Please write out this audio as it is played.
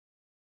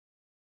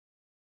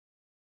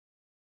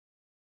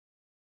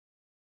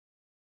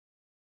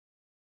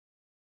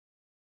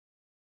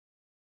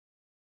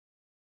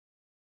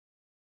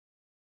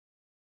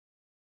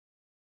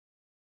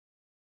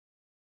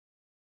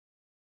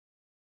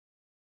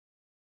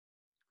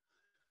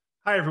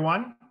Hi,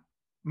 everyone.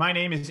 My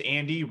name is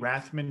Andy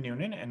Rathman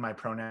Noonan, and my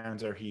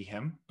pronouns are he,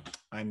 him.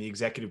 I'm the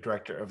Executive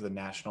Director of the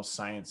National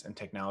Science and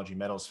Technology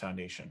Medals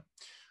Foundation.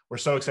 We're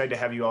so excited to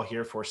have you all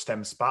here for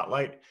STEM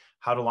Spotlight,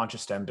 How to Launch a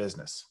STEM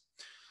Business.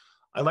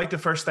 I'd like to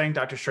first thank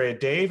Dr. Shreya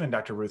Dave and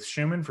Dr. Ruth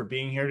Shuman for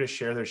being here to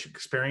share their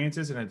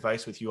experiences and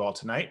advice with you all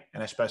tonight,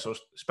 and a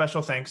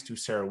special thanks to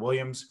Sarah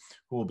Williams,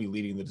 who will be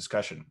leading the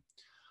discussion.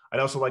 I'd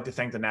also like to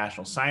thank the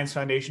National Science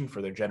Foundation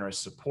for their generous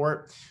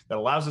support that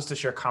allows us to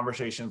share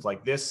conversations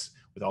like this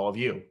with all of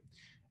you.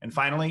 And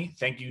finally,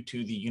 thank you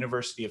to the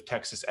University of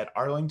Texas at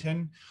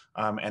Arlington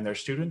and their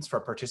students for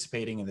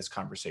participating in this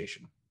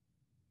conversation.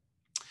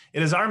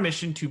 It is our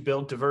mission to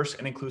build diverse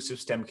and inclusive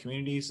STEM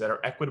communities that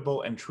are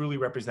equitable and truly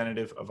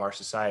representative of our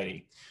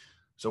society.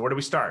 So where do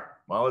we start?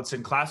 Well, it's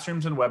in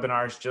classrooms and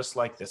webinars just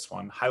like this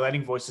one,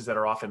 highlighting voices that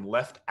are often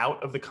left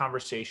out of the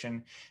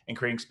conversation and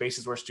creating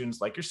spaces where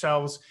students like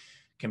yourselves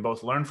can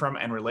both learn from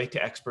and relate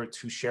to experts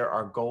who share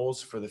our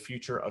goals for the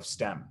future of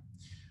STEM.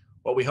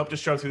 What we hope to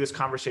show through this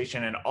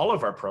conversation and all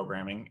of our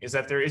programming is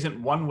that there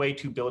isn't one way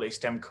to build a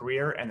STEM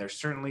career, and there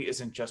certainly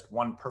isn't just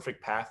one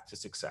perfect path to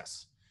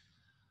success.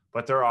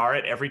 But there are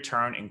at every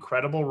turn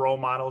incredible role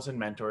models and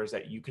mentors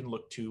that you can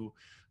look to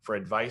for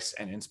advice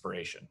and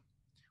inspiration.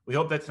 We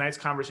hope that tonight's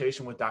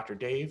conversation with Dr.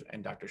 Dave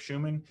and Dr.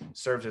 Shuman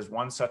serves as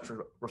one such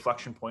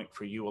reflection point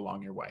for you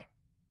along your way.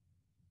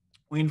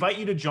 We invite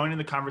you to join in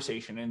the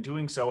conversation, and in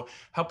doing so,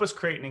 help us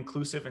create an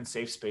inclusive and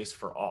safe space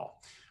for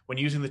all. When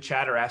using the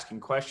chat or asking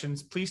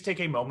questions, please take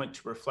a moment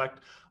to reflect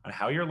on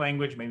how your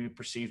language may be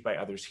perceived by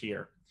others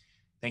here.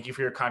 Thank you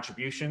for your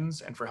contributions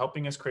and for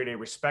helping us create a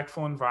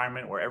respectful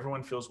environment where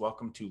everyone feels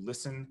welcome to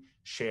listen,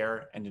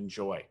 share, and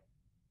enjoy.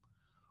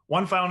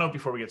 One final note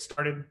before we get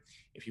started: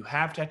 if you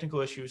have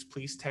technical issues,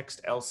 please text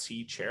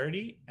LC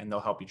Charity and they'll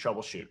help you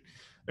troubleshoot.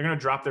 They're going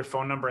to drop their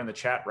phone number in the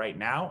chat right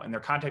now, and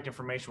their contact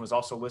information was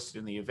also listed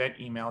in the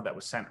event email that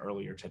was sent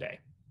earlier today.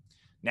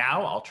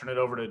 Now I'll turn it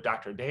over to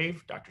Dr.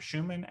 Dave, Dr.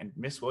 Shuman, and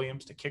Ms.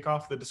 Williams to kick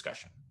off the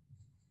discussion.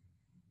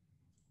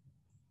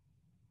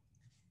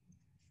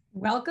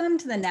 Welcome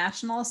to the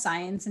National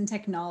Science and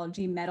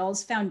Technology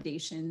Medals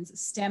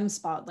Foundation's STEM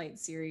Spotlight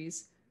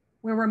Series,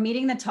 where we're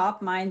meeting the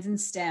top minds in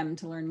STEM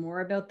to learn more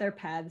about their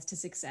paths to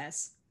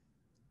success.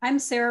 I'm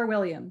Sarah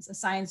Williams, a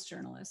science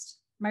journalist.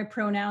 My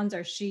pronouns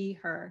are she,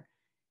 her.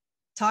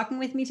 Talking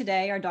with me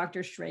today are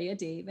Dr. Shreya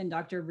Dave and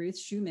Dr. Ruth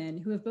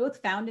Shuman, who have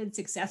both founded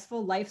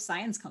successful life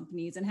science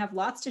companies and have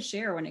lots to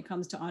share when it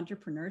comes to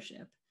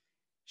entrepreneurship.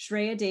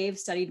 Shreya Dave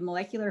studied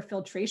molecular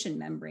filtration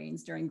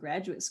membranes during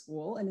graduate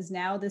school and is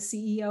now the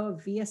CEO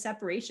of Via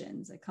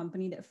Separations, a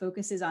company that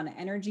focuses on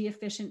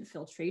energy-efficient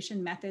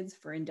filtration methods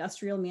for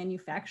industrial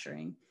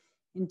manufacturing.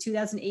 In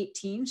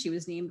 2018, she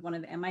was named one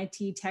of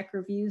MIT Tech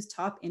Review's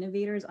top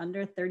innovators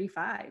under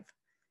 35.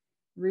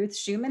 Ruth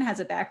Shuman has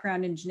a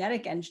background in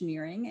genetic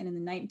engineering and in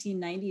the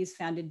 1990s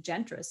founded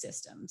Gentra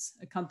Systems,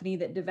 a company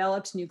that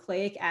developed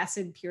nucleic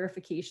acid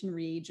purification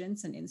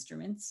reagents and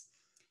instruments.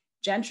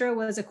 Gentra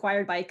was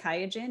acquired by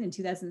QIAGEN in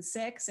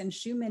 2006, and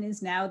Shuman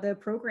is now the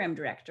program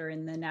director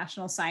in the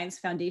National Science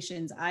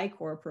Foundation's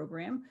I-Corps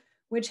program,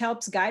 which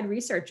helps guide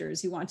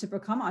researchers who want to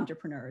become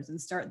entrepreneurs and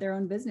start their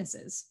own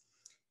businesses.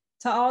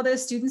 To all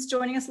those students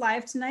joining us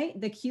live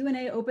tonight, the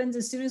Q&A opens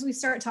as soon as we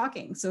start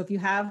talking. So if you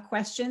have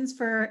questions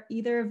for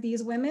either of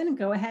these women,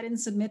 go ahead and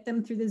submit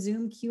them through the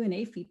Zoom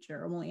Q&A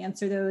feature, and we'll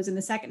answer those in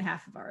the second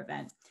half of our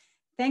event.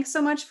 Thanks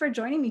so much for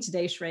joining me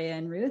today, Shreya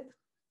and Ruth.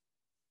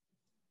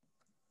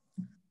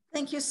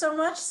 Thank you so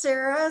much,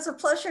 Sarah. It's a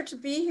pleasure to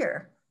be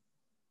here.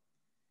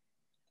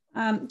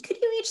 Could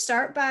you each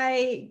start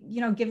by,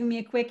 giving me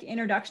a quick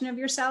introduction of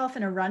yourself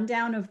and a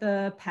rundown of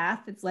the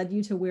path that's led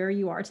you to where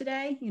you are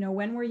today?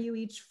 When were you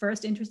each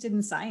first interested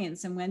in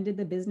science, and when did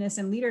the business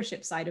and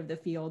leadership side of the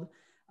field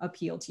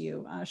appeal to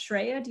you?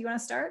 Shreya, do you want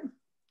to start?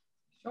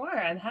 Sure,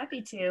 I'm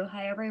happy to.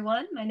 Hi,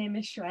 everyone. My name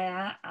is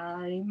Shreya.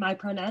 My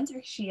pronouns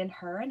are she and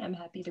her, and I'm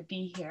happy to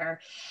be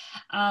here.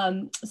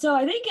 So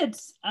I think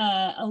it's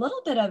a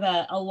little bit of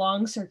a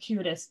long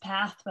circuitous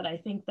path, but I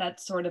think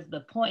that's sort of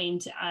the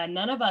point.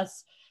 None of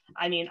us,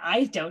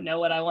 I don't know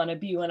what I want to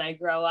be when I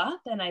grow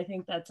up, and I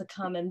think that's a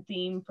common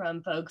theme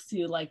from folks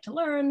who like to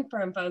learn,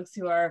 from folks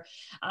who are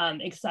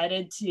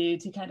excited to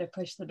kind of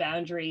push the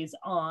boundaries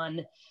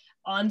on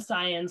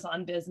science,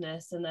 on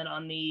business, and then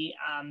on the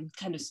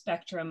kind of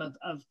spectrum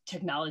of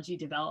technology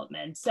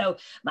development. So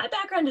my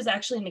background is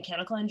actually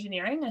mechanical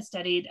engineering. I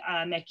studied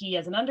Mechie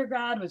as an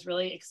undergrad, was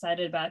really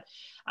excited about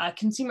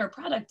consumer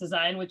product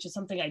design, which is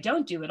something I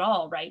don't do at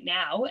all right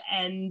now,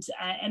 and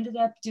ended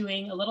up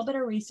doing a little bit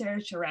of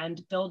research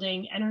around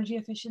building energy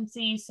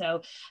efficiency.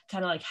 So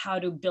kind of like, how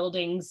do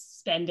buildings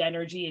spend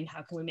energy and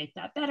how can we make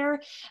that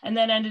better? And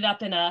then ended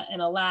up in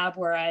a lab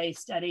where I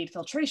studied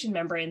filtration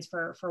membranes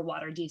for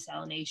water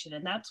desalination.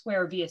 And that's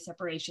where Via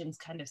Separations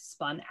kind of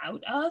spun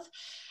out of.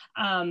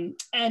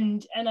 And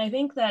I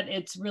think that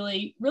it's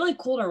really, really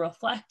cool to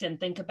reflect and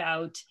think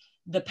about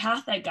the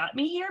path that got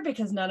me here,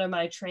 because none of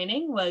my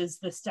training was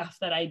the stuff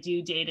that I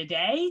do day to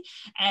day.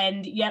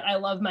 And yet I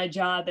love my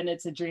job and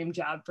it's a dream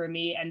job for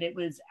me. And it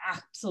was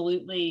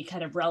absolutely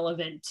kind of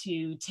relevant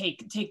to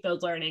take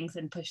those learnings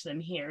and push them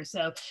here.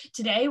 So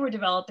today we're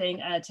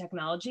developing a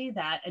technology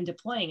and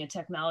deploying a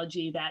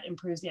technology that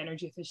improves the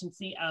energy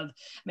efficiency of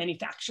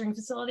manufacturing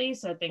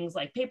facilities. So things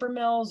like paper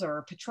mills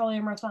or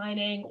petroleum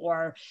refining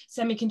or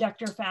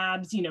semiconductor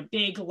fabs,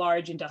 big,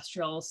 large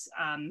industrial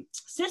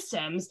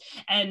systems.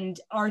 And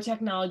our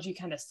technology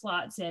kind of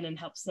slots in and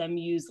helps them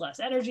use less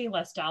energy,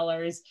 less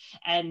dollars,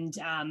 and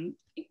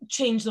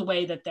change the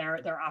way that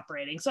they're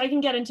operating. So I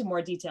can get into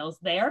more details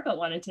there, but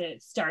wanted to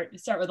start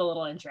with a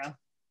little intro.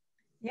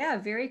 Yeah,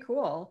 very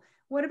cool.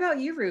 What about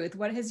you, Ruth?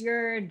 What has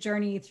your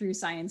journey through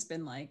science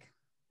been like?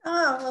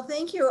 Oh, well,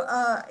 thank you.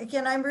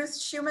 Again, I'm Ruth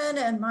Shuman,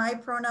 and my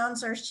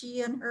pronouns are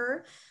she and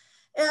her.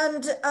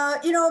 And,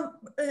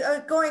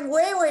 going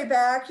way, way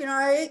back,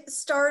 I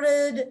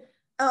started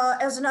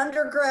as an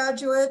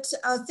undergraduate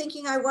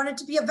thinking I wanted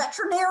to be a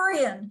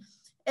veterinarian,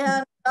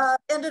 and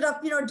ended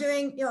up,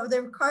 doing, they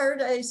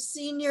required a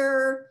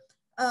senior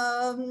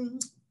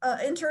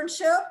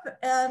internship,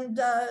 and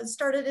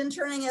started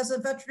interning as a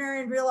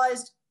veterinarian,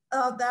 realized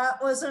that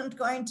wasn't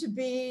going to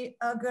be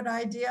a good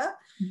idea.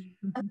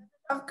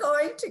 Of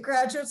going to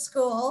graduate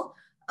school,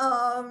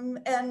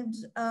 and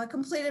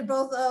completed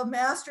both a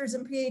master's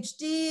and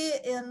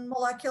PhD in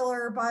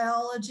molecular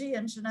biology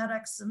and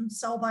genetics and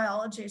cell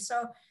biology.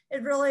 So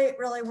it really,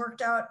 really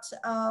worked out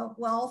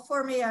well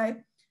for me. I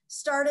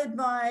started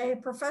my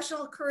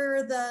professional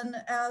career then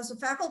as a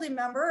faculty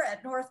member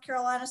at North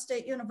Carolina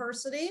State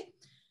University.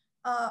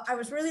 I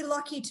was really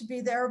lucky to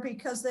be there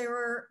because they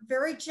were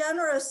very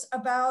generous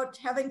about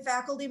having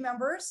faculty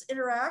members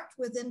interact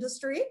with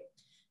industry.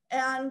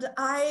 And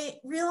I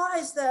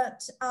realized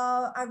that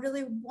I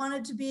really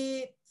wanted to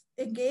be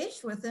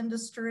engaged with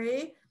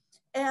industry,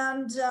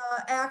 and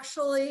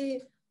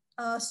actually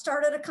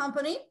started a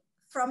company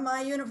from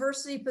my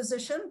university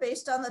position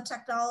based on the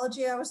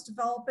technology I was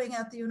developing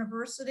at the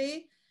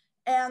university.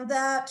 And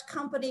that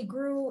company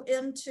grew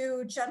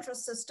into Gentra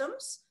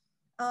Systems.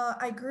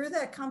 I grew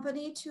that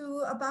company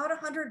to about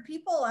 100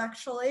 people,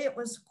 actually. It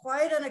was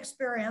quite an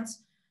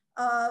experience.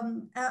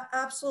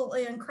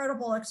 Absolutely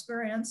incredible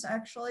experience,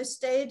 actually.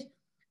 Stayed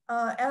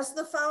as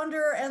the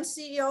founder and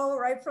CEO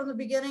right from the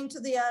beginning to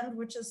the end,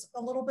 which is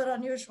a little bit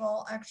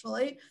unusual,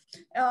 actually,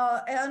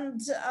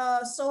 and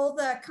sold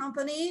that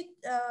company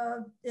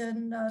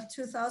in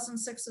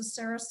 2006, as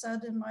Sarah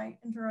said in my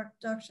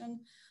introduction,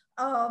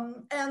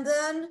 and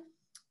then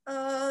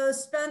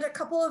spent a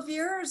couple of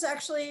years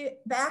actually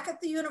back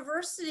at the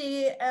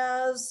university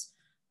as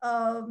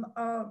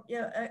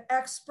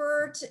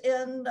expert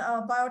in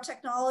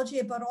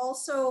biotechnology, but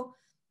also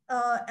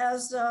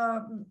as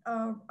a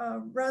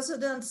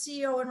resident,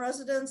 CEO in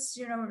residence,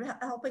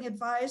 helping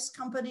advise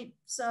companies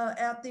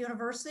at the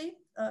university,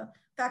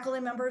 faculty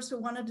members who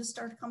wanted to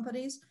start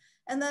companies,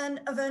 and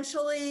then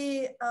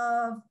eventually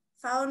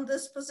found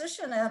this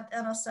position at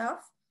NSF,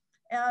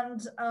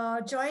 and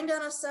joined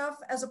NSF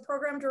as a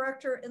program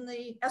director in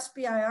the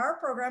SBIR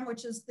program,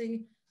 which is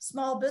the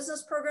small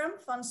business program,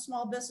 funds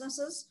small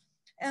businesses,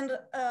 and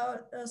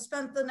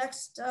spent the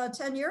next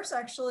 10 years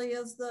actually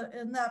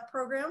in that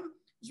program.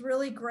 It was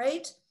really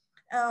great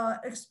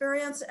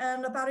experience.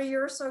 And about a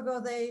year or so ago,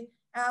 they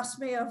asked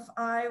me if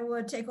I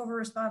would take over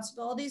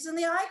responsibilities in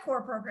the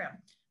I-Corps program,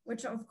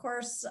 which of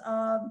course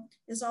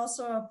is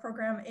also a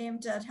program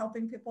aimed at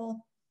helping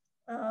people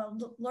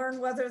learn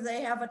whether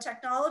they have a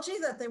technology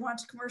that they want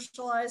to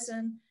commercialize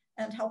and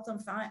help them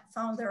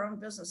found their own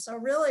business. So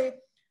really,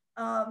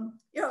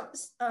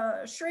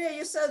 Shreya,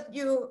 you said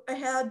you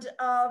had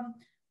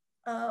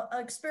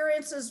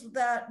experiences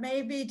that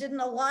maybe didn't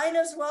align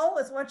as well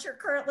with what you're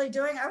currently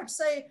doing. I would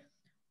say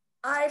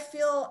I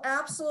feel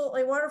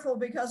absolutely wonderful,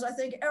 because I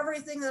think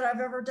everything that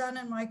I've ever done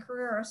in my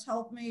career has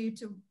helped me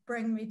to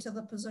bring me to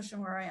the position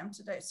where I am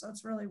today. So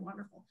it's really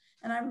wonderful.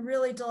 And I'm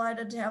really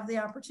delighted to have the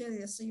opportunity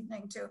this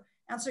evening to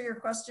answer your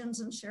questions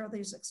and share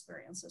these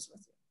experiences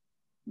with you.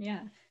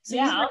 Yeah. So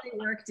you've really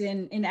worked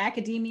in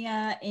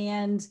academia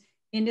and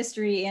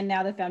industry, and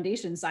now the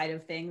foundation side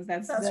of things.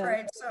 That's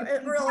right. So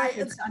it really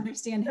is to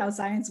understand how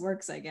science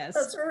works, I guess.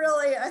 That's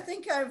really, I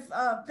think I've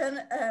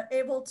been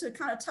able to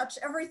kind of touch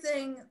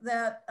everything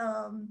that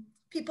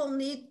people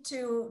need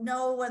to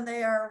know when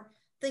they are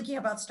thinking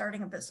about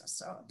starting a business.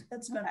 So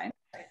it's been great.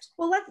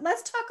 Well,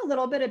 let's talk a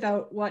little bit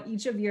about what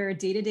each of your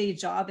day-to-day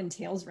job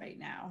entails right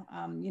now.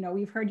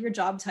 We've heard your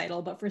job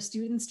title, but for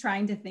students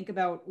trying to think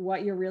about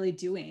what you're really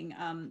doing,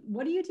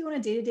 what do you do on a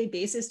day-to-day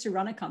basis to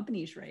run a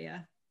company,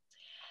 Shreya?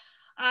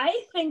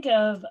 I think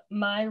of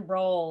my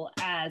role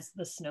as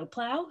the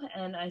snowplow,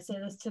 and I say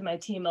this to my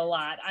team a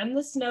lot. I'm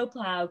the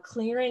snowplow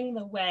clearing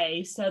the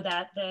way so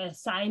that the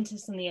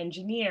scientists and the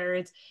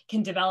engineers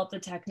can develop the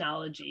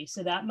technology.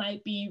 So that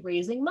might be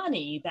raising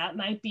money, that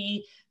might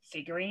be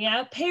figuring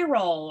out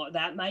payroll,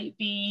 that might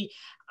be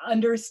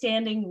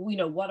understanding,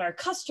 what our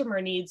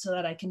customer needs so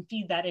that I can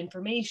feed that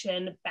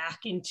information back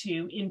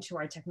into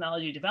our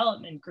technology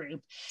development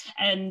group.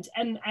 And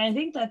I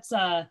think that's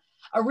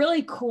a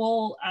really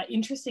cool,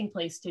 interesting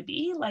place to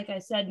be. Like I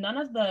said, none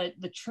of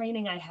the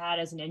training I had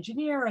as an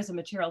engineer, as a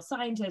material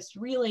scientist,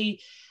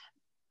 really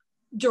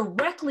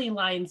directly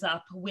lines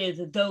up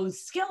with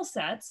those skill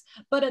sets.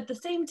 But at the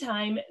same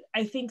time,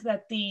 I think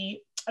that the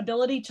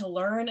ability to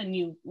learn a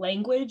new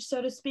language,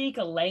 so to speak,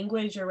 a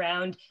language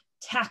around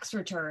tax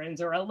returns,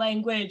 or a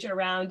language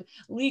around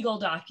legal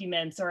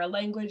documents, or a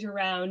language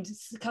around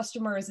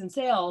customers and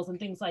sales and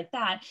things like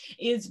that,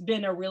 has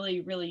been a really,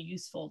 really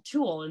useful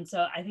tool. And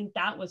so I think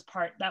that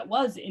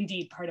was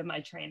indeed part of my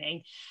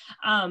training.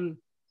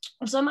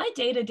 So my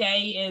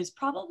day-to-day is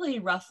probably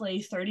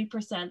roughly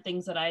 30%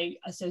 things that I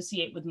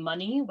associate with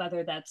money,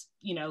 whether that's,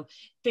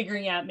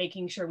 figuring out,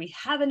 making sure we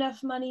have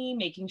enough money,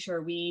 making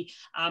sure we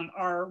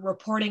are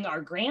reporting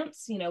our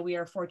grants. We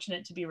are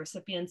fortunate to be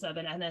recipients of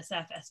an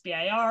NSF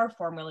SBIR,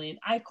 formerly an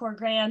I-Corps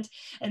grant.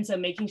 And so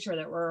making sure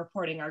that we're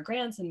reporting our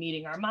grants and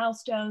meeting our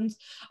milestones,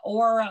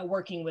 or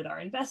working with our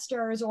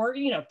investors, or,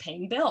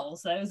 paying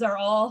bills. Those are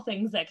all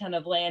things that kind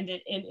of land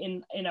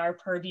in our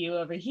purview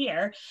over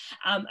here.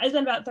 I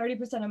spend about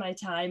 30% of my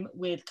time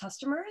with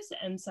customers.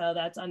 And so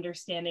that's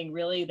understanding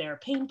really their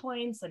pain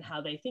points and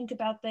how they think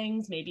about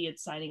things. Maybe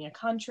it's signing a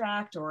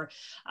contract, or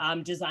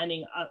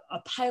designing a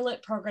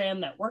pilot program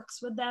that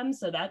works with them.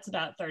 So that's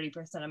about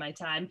 30% of my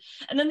time.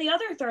 And then the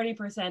other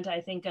 30%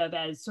 I think of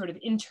as sort of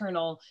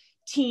internal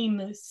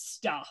team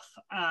stuff.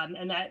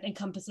 And that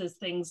encompasses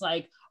things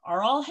like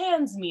our all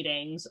hands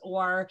meetings,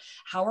 or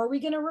how are we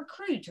going to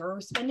recruit, or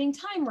spending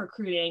time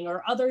recruiting,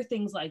 or other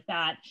things like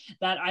that,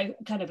 that I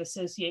kind of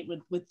associate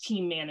with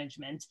team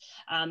management.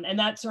 And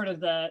that's sort of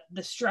the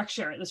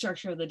structure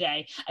of the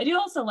day. I do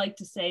also like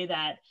to say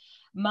that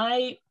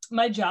my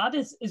job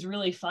is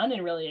really fun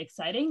and really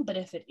exciting, but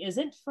if it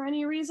isn't for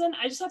any reason,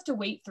 I just have to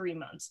wait 3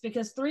 months,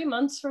 because 3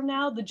 months from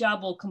now, the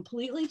job will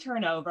completely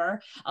turn over.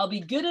 I'll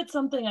be good at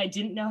something I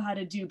didn't know how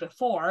to do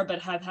before,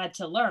 but have had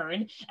to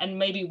learn, and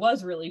maybe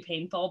was really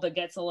painful, but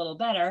gets a little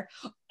better.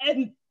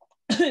 And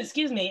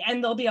excuse me,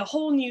 and there'll be a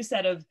whole new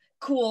set of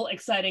cool,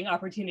 exciting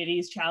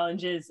opportunities,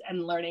 challenges,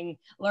 and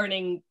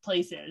learning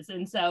places.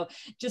 And so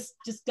just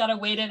gotta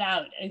wait it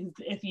out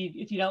if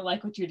you don't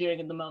like what you're doing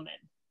in the moment.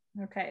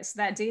 Okay, so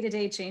that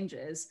day-to-day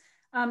changes.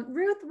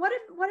 Ruth,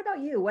 what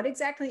about you? What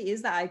exactly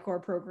is the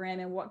I-Corps program,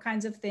 and what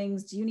kinds of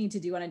things do you need to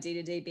do on a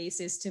day-to-day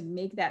basis to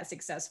make that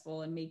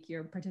successful and make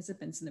your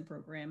participants in the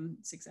program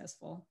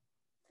successful?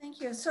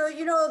 Thank you. So,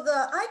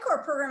 the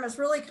I-Corps program is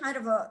really kind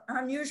of an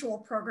unusual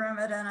program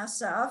at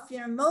NSF.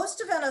 Most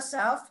of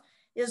NSF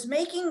is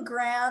making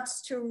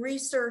grants to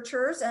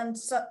researchers and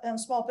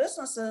small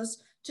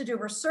businesses to do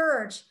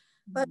research,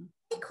 but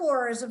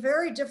I-Corps is a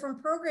very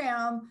different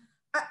program.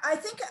 I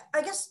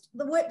guess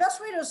the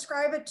best way to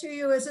describe it to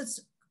you is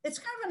it's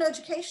kind of an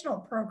educational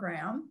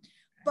program,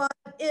 but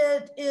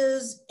it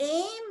is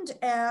aimed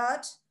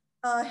at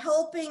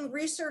helping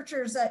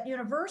researchers at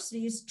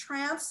universities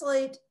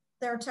translate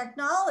their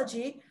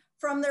technology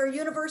from their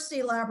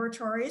university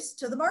laboratories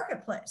to the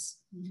marketplace.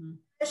 Mm-hmm.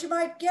 As you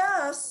might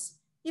guess,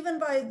 even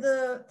by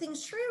the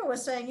things Shreya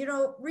was saying,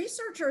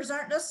 researchers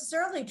aren't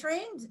necessarily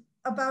trained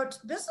about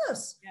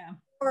business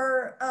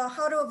or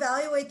how to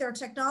evaluate their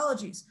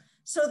technologies.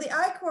 So the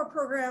I-Corps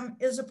program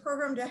is a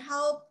program to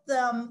help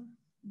them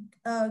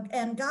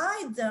and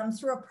guide them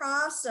through a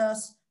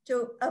process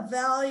to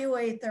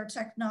evaluate their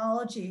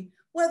technology,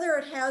 whether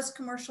it has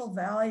commercial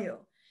value.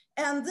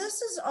 And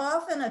this is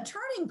often a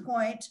turning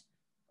point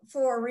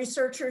for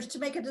researchers to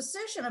make a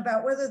decision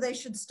about whether they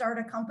should start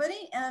a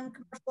company and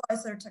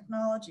commercialize their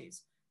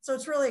technologies. So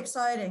it's really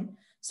exciting.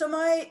 So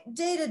my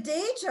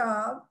day-to-day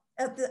job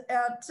at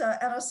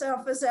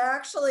NSF is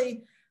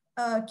actually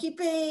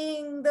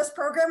keeping this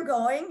program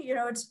going.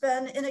 It's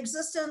been in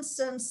existence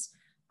since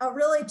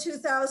really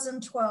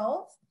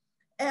 2012,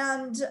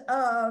 and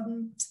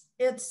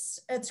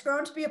it's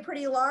grown to be a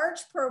pretty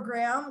large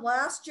program.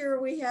 Last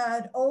year we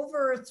had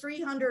over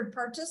 300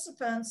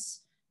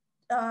 participants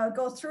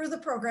go through the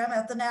program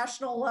at the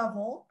national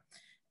level,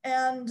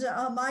 and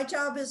my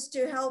job is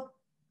to help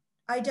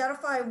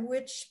identify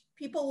which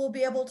people will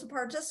be able to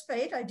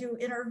participate. I do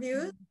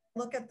interviews,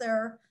 look at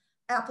their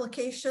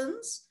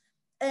applications,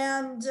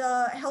 and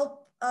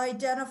help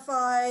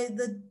identify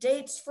the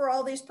dates for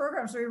all these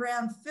programs. We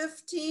ran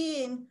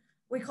 15,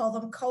 we call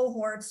them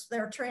cohorts,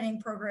 they're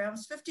training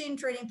programs, 15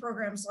 training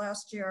programs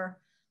last year.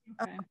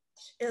 Okay.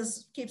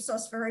 Keeps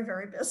us very,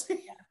 very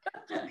busy.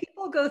 So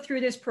people go through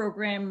this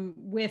program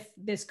with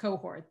this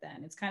cohort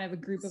then? It's kind of a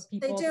group of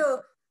people? They do.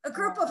 A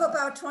group of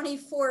about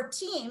 24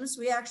 teams.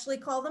 We actually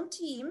call them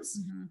teams.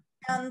 Mm-hmm.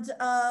 And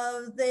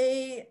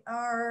they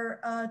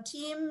are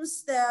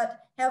teams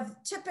that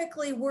have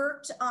typically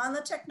worked on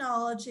the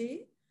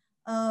technology.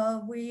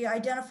 We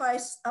identify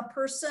a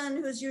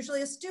person who's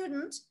usually a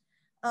student.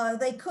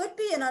 They could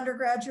be an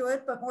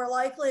undergraduate, but more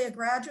likely a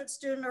graduate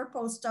student or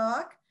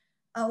postdoc.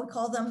 We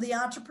call them the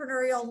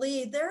entrepreneurial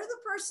lead. They're the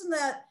person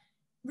that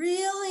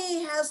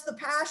really has the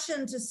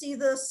passion to see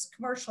this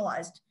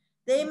commercialized.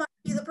 They might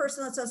be the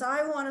person that says,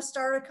 I want to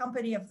start a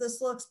company if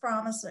this looks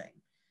promising.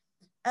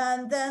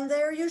 And then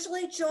they're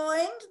usually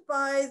joined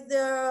by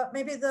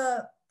maybe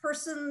the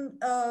person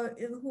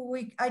who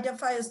we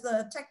identify as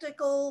the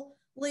technical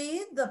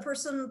lead, the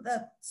person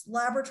that's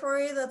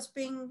laboratory that's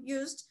being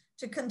used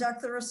to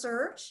conduct the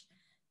research.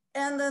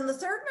 And then the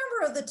third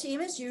member of the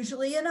team is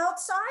usually an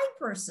outside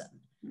person.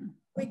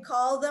 We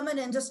call them an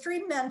industry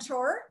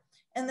mentor,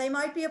 and they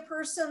might be a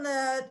person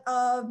that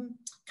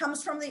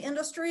comes from the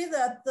industry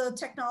that the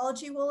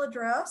technology will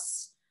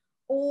address,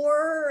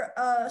 or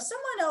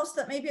someone else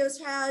that maybe has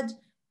had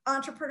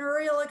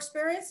entrepreneurial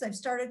experience. They've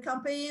started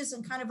companies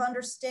and kind of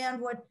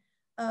understand what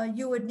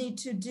you would need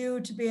to do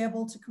to be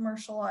able to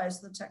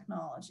commercialize the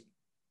technology.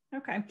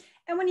 Okay.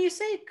 And when you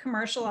say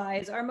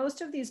commercialize, are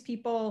most of these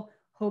people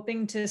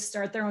hoping to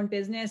start their own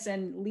business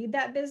and lead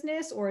that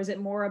business, or is it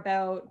more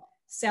about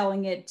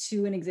selling it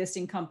to an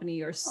existing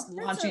company or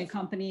launching a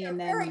company? And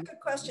then very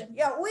good question.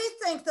 Yeah, we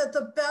think that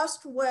the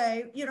best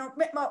way,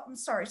 I'm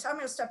sorry, so I'm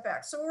going to step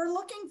back. So we're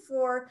looking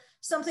for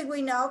something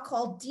we now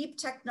call deep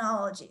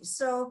technology.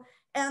 So,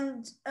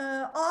 and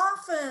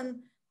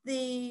often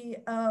the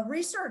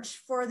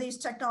research for these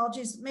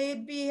technologies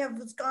maybe have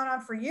gone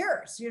on for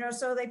years,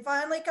 so they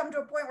finally come to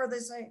a point where they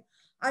say,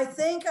 I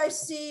think I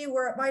see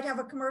where it might have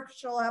a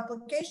commercial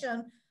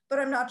application, but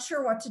I'm not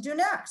sure what to do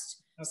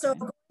next. Okay. So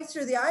going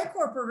through the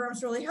I-Corps program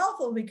is really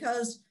helpful,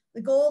 because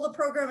the goal of the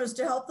program is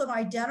to help them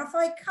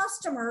identify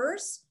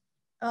customers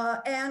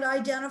and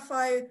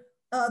identify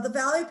the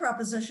value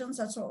propositions,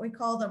 that's what we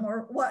call them,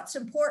 or what's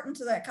important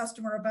to that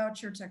customer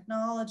about your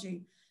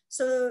technology.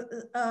 So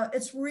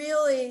it's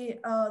really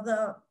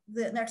the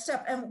next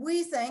step. And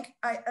we think,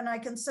 I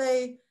can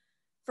say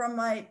from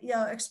my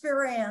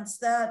experience,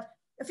 that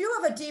if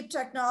you have a deep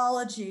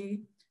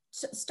technology,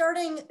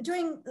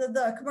 doing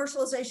the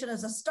commercialization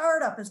as a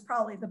startup is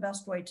probably the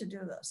best way to do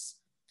this.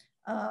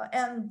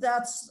 And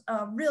that's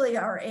really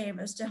our aim,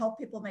 is to help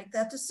people make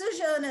that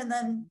decision and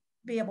then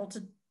be able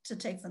to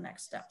take the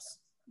next steps.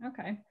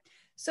 Okay.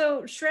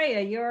 So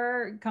Shreya,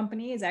 your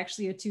company is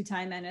actually a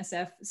 2-time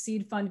NSF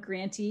Seed Fund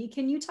grantee.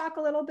 Can you talk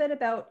a little bit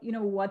about,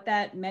 what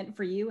that meant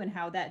for you and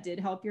how that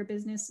did help your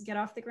business get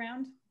off the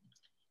ground?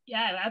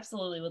 Yeah, I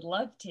absolutely would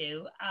love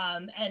to.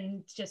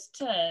 And just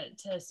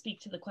to speak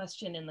to the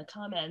question in the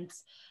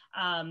comments,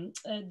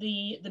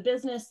 the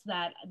business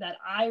that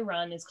I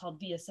run is called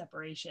Via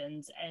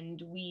Separations,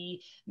 and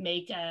we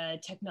make a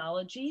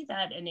technology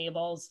that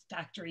enables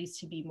factories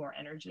to be more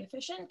energy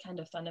efficient, kind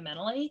of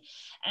fundamentally.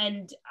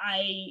 And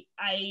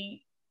I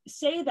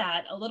say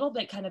that a little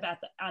bit kind of at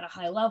a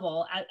high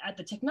level. At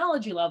the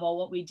technology level,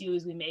 what we do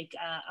is we make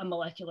a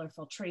molecular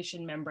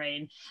filtration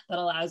membrane that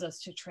allows us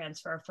to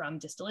transfer from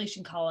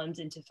distillation columns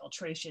into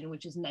filtration,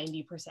 which is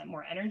 90%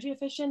 more energy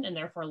efficient and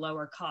therefore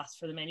lower cost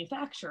for the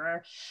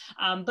manufacturer.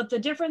 But the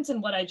difference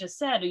in what I just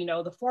said,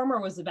 the former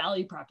was the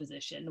value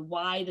proposition,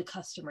 why the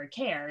customer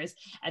cares,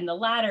 and the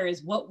latter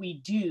is what we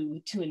do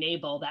to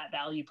enable that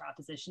value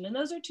proposition. And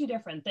those are two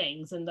different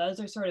things. And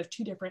those are sort of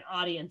two different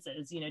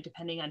audiences,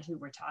 depending on who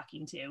we're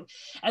talking to.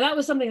 And that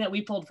was something that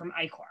we pulled from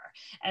I-Corps.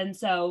 And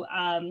so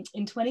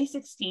in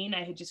 2016,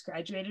 I had just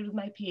graduated with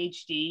my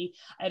PhD.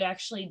 I'd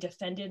actually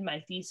defended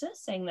my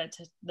thesis, saying that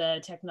the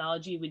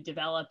technology we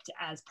developed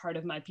as part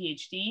of my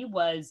PhD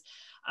was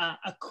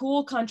a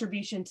cool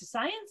contribution to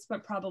science,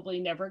 but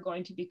probably never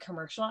going to be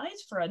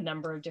commercialized for a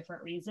number of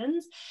different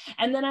reasons.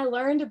 And then I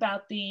learned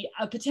about the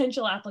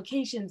potential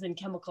applications in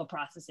chemical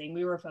processing.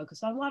 We were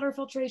focused on water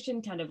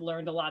filtration, kind of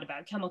learned a lot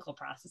about chemical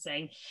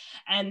processing.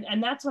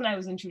 And that's when I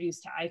was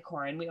introduced to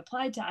I-Corps. And we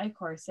applied to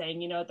I-Corps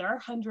saying, there are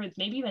hundreds,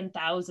 maybe even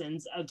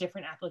thousands of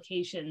different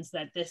applications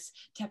that this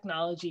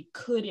technology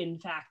could in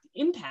fact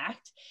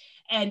impact.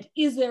 And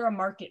is there a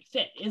market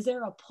fit? Is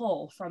there a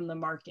pull from the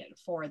market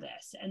for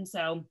this? And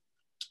so,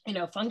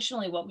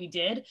 functionally what we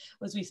did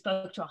was we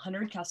spoke to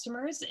 100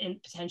 customers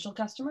and potential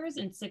customers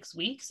in 6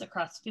 weeks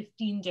across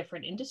 15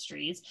 different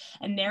industries,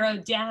 and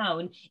narrowed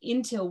down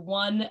into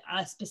one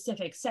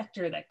specific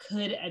sector that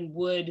could and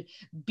would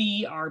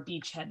be our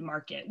beachhead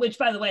market, which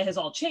by the way has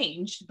all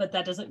changed, but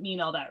that doesn't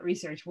mean all that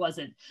research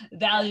wasn't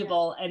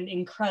valuable and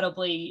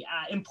incredibly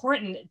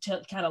important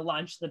to kind of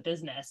launch the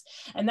business.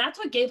 And that's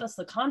what gave us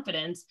the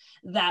confidence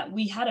that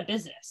we had a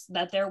business,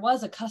 that there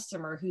was a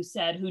customer who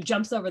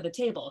jumps over the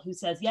table, who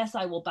says, yes,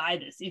 I will buy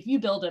this. If you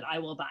build it, I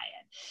will buy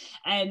it.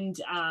 And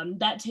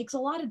that takes a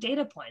lot of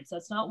data points.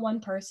 That's not one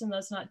person.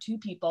 That's not two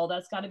people.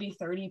 That's got to be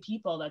 30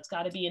 people. That's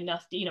got to be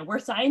enough. We're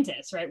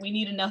scientists, right? We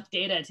need enough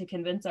data to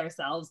convince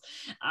ourselves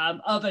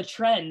of a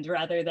trend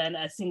rather than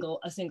a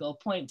single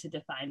point to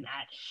define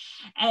that.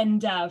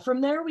 And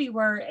from there, we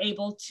were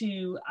able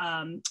to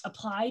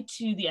apply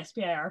to the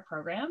SBIR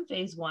program,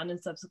 phase 1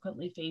 and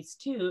subsequently phase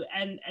 2.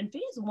 And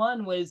phase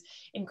 1 was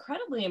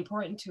incredibly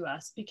important to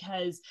us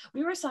because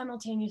we were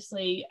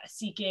simultaneously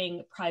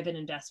seeking private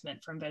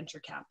investment from venture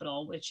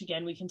capital, which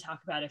again, we can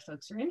talk about if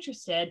folks are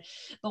interested.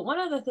 But one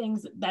of the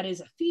things that is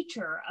a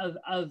feature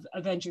of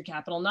venture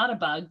capital, not a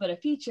bug, but a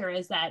feature,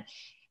 is that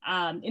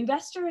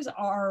investors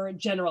are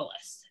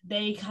generalists.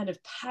 They kind of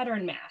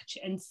pattern match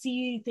and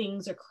see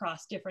things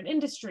across different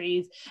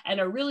industries and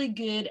are really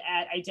good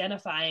at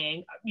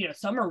identifying,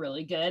 some are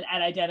really good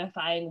at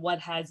identifying what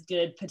has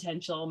good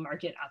potential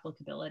market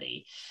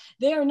applicability.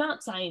 They are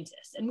not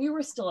scientists, and we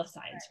were still a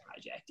science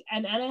project.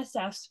 And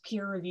NSF's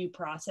peer review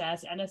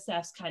process,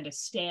 NSF's kind of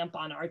stamp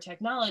on our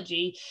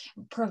technology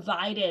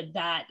provided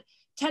that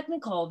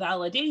technical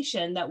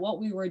validation that what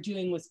we were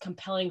doing was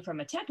compelling from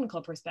a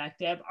technical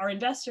perspective. Our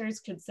investors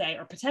could say,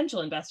 or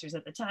potential investors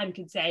at the time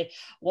could say,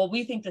 well,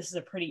 we think this is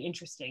a pretty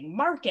interesting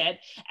market,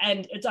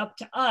 and it's up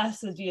to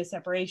us as via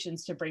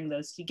separations to bring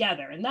those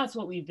together. And that's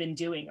what we've been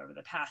doing over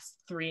the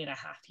past 3.5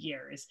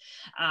 years.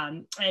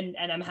 And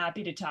I'm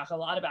happy to talk a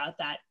lot about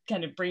that,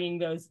 kind of bringing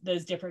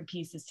those different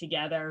pieces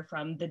together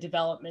from the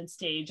development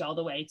stage all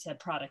the way to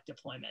product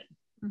deployment.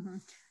 Mm-hmm.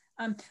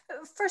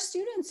 For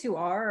students who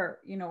are,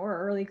 or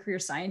early career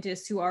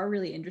scientists who are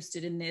really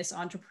interested in this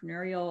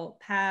entrepreneurial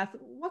path,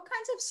 what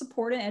kinds of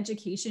support and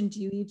education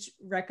do you each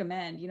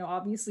recommend?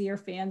 Obviously you're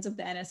fans of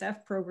the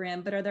NSF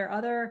program, but are there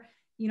other,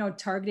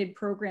 targeted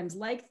programs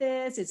like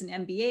this? Is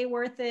an MBA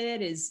worth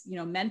it? Is,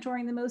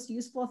 mentoring the most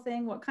useful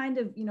thing? What kind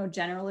of,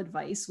 general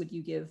advice would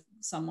you give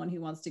someone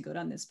who wants to go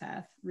down this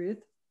path?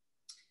 Ruth?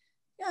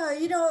 Yeah,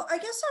 I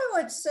guess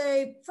I would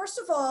say, first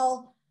of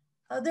all,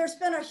 there's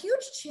been a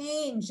huge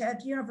change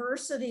at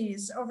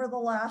universities over the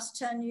last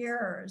 10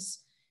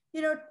 years.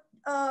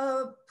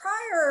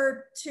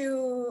 Prior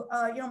to,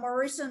 more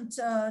recent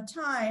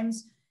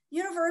times,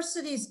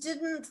 universities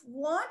didn't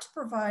want to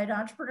provide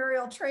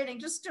entrepreneurial training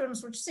to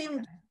students, which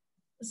seems,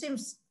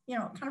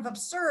 kind of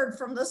absurd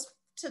from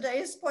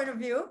today's point of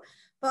view,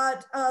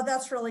 but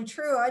that's really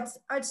true.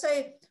 I'd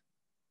say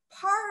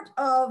part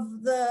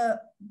of the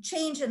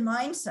change in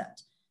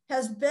mindset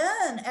has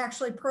been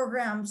actually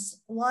programs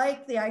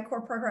like the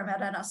I-Corps program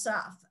at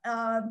NSF.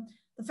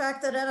 The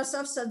fact that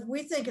NSF said,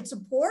 we think it's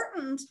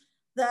important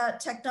that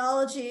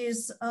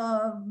technologies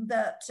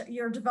that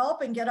you're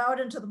developing get out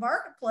into the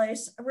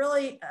marketplace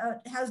really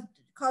has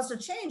caused a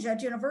change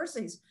at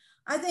universities.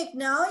 I think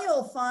now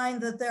you'll find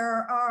that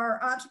there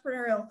are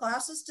entrepreneurial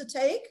classes to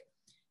take.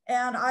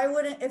 And I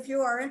would, if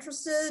you are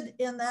interested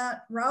in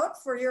that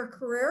route for your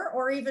career,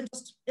 or even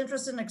just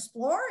interested in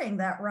exploring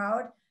that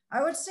route,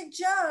 I would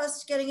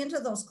suggest getting into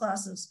those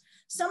classes.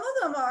 Some of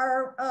them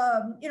are,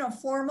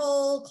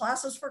 formal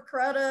classes for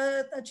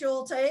credit that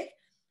you'll take,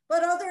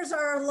 but others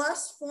are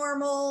less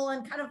formal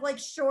and kind of like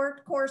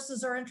short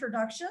courses or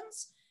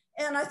introductions.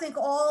 And I think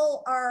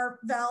all are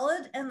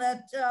valid, and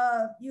that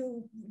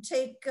you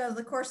take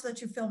the course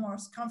that you feel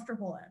most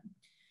comfortable in.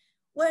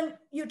 When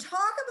you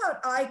talk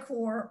about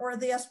I-Corps or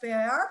the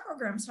SBIR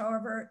programs,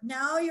 however,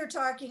 now you're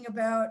talking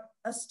about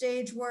a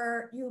stage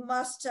where you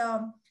must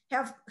have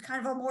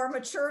kind of a more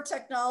mature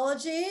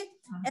technology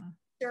and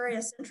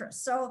serious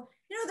interest. So,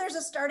 there's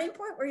a starting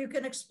point where you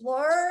can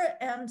explore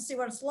and see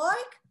what it's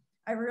like.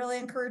 I really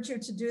encourage you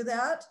to do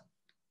that.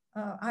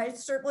 I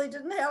certainly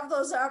didn't have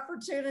those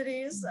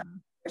opportunities. I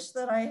wish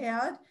that I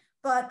had,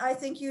 but I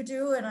think you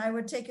do, and I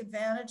would take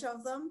advantage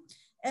of them.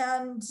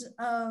 And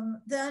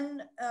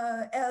then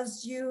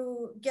as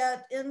you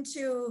get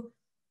into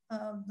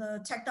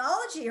the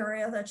technology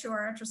area that you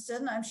are interested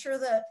in, I'm sure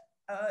that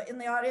in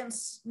the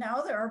audience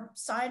now, there are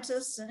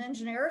scientists and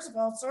engineers of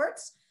all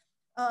sorts.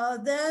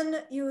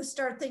 Then you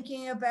start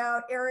thinking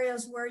about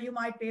areas where you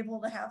might be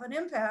able to have an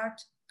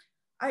impact.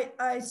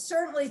 I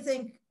certainly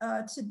think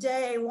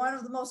today, one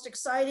of the most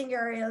exciting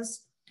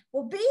areas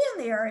will be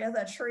in the area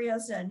that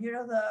Shreya's in,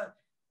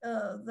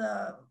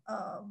 the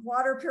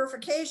water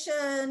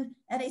purification,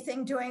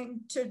 anything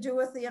to do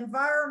with the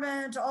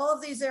environment. All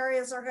of these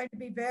areas are going to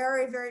be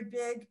very, very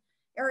big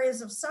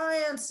areas of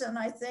science. And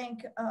I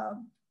think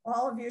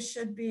all of you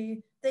should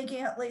be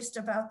thinking at least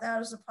about that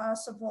as a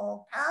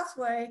possible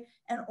pathway,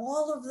 and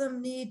all of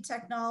them need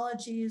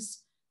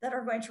technologies that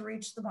are going to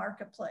reach the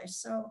marketplace.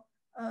 So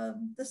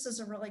this is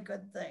a really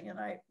good thing, and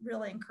I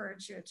really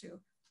encourage you to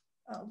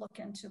look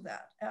into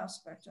that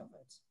aspect of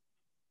it.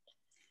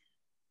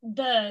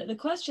 The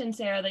question,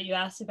 Sarah, that you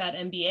asked about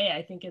MBA,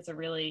 I think is a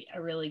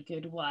really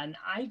good one.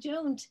 I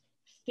don't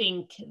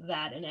think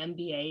that an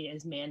MBA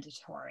is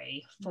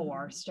mandatory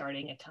for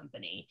starting a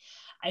company.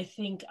 I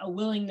think a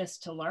willingness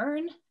to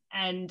learn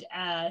and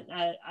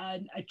a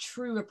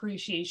true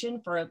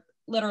appreciation for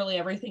literally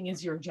everything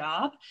is your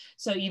job.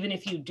 So even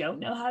if you don't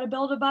know how to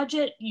build a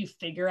budget, you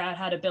figure out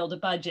how to build a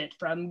budget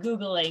from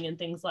Googling and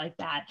things like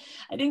that.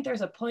 I think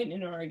there's a point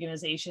in an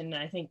organization,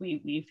 and I think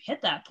we've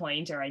hit that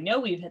point, or I know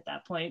we've hit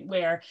that point,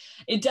 where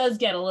it does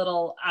get a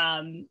little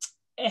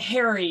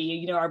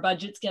hairy. Our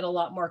budgets get a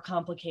lot more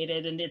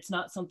complicated, and it's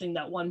not something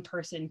that one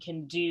person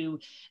can do,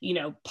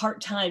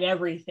 part-time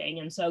everything.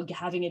 And so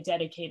having a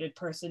dedicated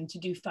person to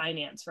do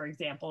finance, for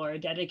example, or a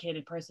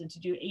dedicated person to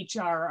do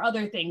HR or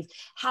other things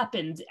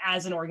happens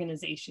as an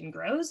organization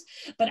grows.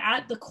 But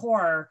at the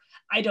core,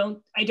 I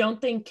don't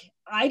think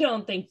I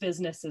don't think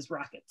business is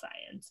rocket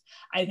science.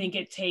 I think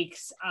it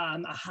takes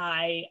a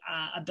high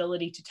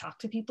ability to talk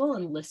to people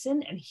and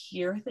listen and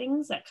hear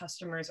things that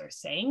customers are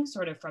saying,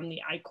 sort of from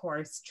the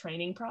iCore's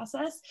training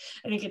process.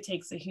 I think it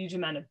takes a huge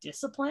amount of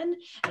discipline.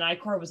 And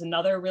iCore was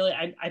another really,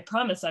 I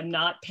promise I'm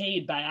not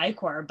paid by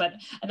iCore, but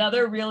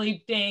another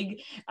really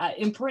big,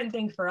 important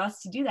thing for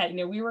us to do that.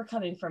 We were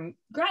coming from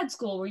grad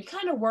school where you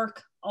kind of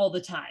work all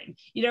the time.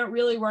 You don't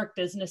really work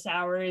business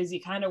hours.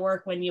 You kind of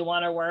work when you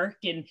want to work,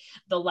 and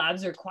the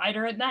labs are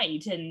quieter at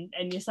night, and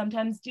you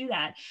sometimes do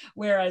that.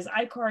 Whereas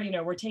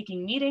iCore, we're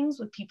taking meetings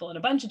with people in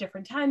a bunch of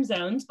different time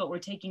zones, but we're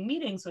taking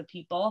meetings with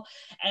people,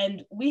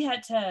 and we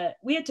had to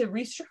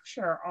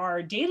restructure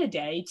our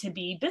day-to-day to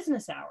be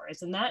business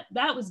hours. And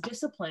that was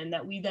discipline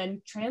that we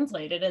then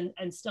translated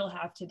and still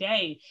have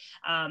today.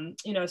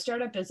 A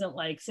startup isn't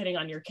like sitting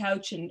on your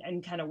couch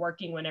and kind of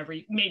working whenever,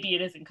 maybe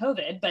it isn't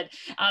COVID, but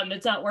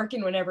it's not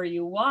working whenever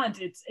you want.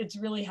 It's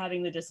really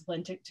having the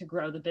discipline to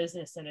grow the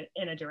business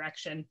in a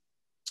direction.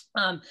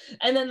 And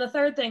then the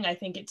third thing I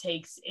think it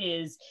takes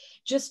is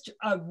just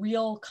a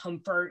real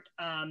comfort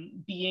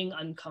being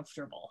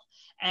uncomfortable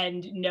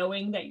and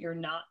knowing that you're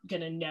not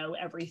going to know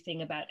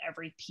everything about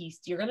every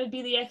piece. You're going to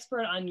be the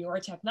expert on your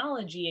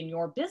technology and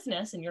your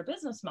business and your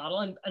business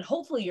model, and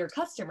hopefully your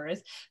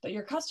customers, but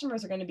your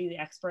customers are going to be the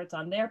experts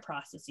on their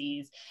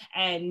processes,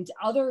 and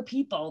other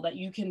people that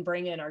you can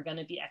bring in are going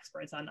to be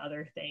experts on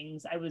other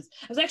things. I was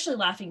actually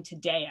laughing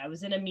today. I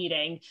was in a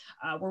meeting.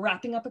 We're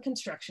wrapping up a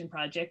construction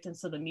project, and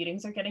so the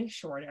meetings are getting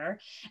shorter.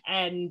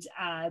 And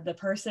the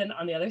person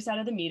on the other side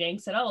of the meeting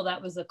said, "Oh,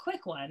 that was a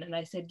quick one." And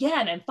I said,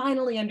 "Yeah, and I'm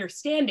finally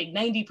understanding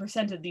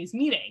 90% of these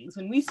meetings.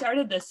 When we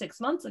started this 6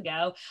 months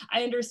ago,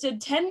 I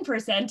understood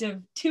 10%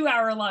 of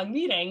 2-hour-long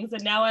meetings,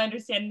 and now I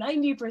understand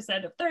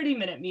 90% of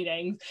 30-minute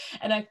meetings."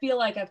 And I feel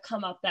like I've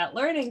come up that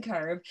learning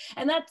curve.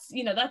 And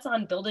that's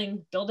on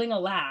building a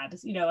lab,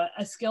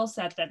 a skill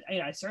set that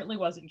I certainly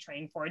wasn't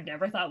trained for,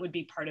 never thought would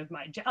be part of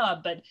my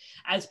job, but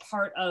as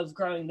part of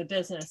growing the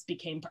business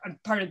became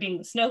part of being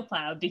the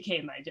snowplow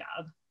became my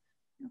job.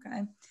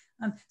 Okay.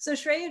 So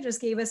Shreya just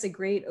gave us a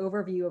great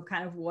overview of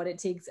kind of what it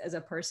takes as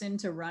a person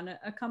to run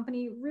a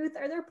company. Ruth,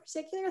 are there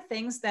particular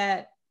things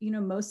that,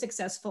 most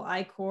successful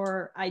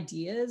iCore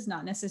ideas,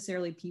 not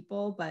necessarily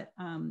people, but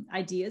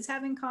ideas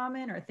have in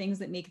common, or things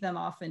that make them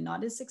often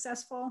not as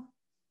successful?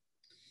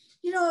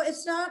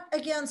 It's not,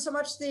 again, so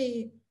much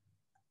the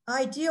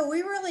idea.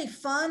 We really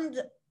fund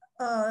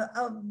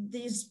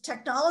these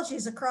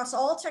technologies across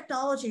all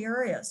technology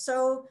areas.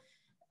 So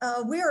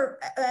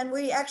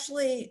we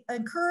actually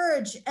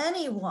encourage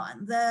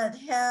anyone that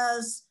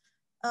has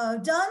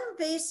done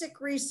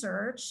basic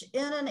research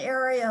in an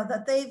area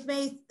that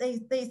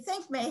they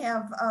think may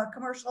have a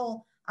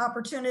commercial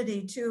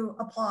opportunity to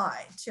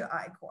apply to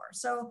iCore.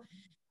 So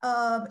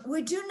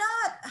we do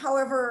not,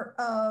 however,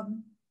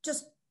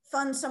 just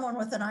fund someone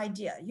with an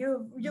idea.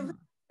 You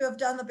have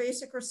done the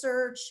basic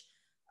research,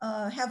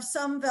 have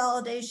some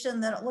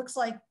validation that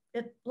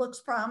it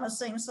looks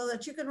promising, so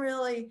that you can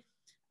really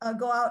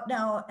go out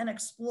now and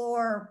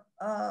explore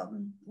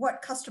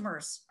what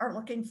customers are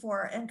looking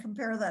for and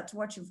compare that to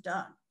what you've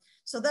done.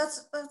 So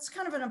that's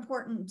kind of an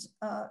important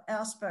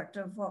aspect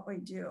of what we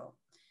do.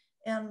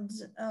 And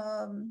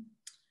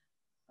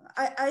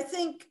I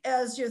think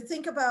as you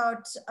think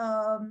about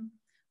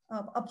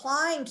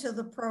applying to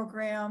the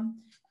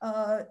program,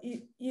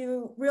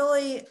 you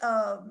really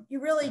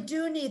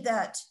do need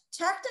that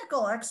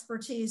technical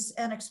expertise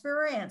and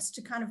experience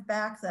to kind of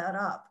back that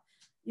up.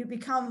 You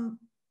become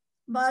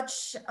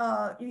much,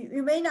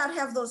 you may not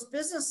have those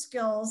business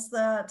skills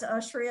that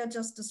Shreya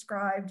just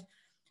described.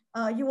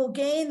 You will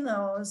gain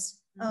those.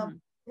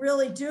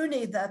 Really do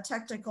need that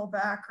technical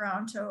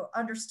background to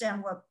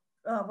understand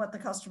what the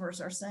customers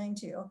are saying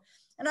to you.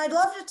 And I'd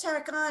love to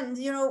tack on,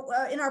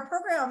 in our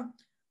program,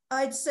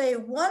 I'd say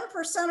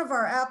 1% of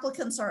our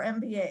applicants are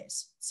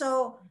MBAs.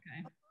 So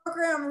okay. The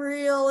program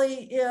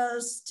really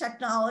is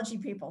technology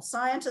people,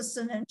 scientists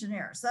and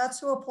engineers. That's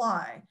who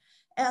apply.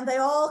 And they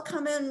all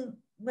come in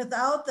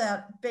without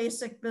that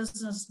basic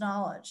business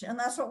knowledge. And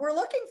that's what we're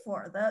looking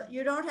for, that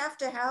you don't have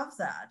to have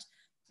that.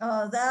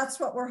 That's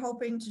what we're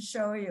hoping to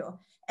show you.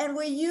 And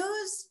we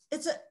use,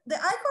 the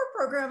iCore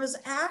program is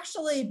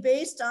actually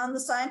based on the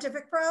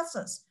scientific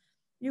process.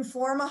 You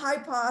form a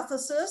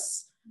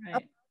hypothesis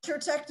about your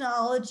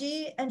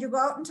technology, and you go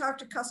out and talk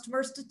to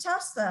customers to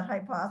test that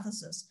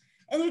hypothesis.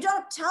 And you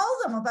don't tell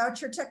them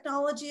about your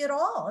technology at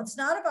all. It's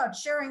not about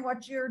sharing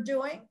what you're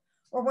doing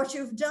or what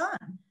you've done.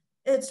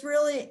 It's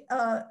really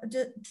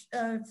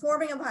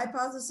forming a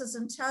hypothesis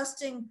and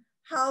testing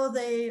how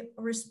they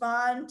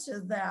respond to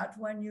that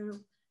when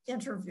you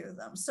interview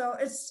them. So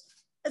it's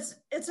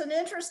an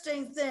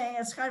interesting thing.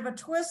 It's kind of a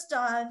twist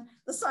on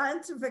the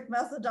scientific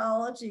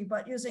methodology,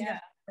 but using it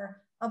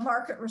for a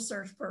market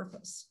research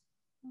purpose.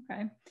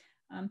 Okay.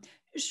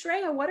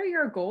 Shreya, what are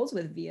your goals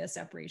with VIA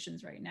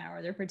separations right now?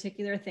 Are there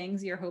particular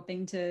things you're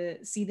hoping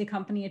to see the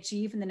company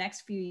achieve in the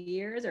next few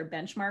years, or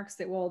benchmarks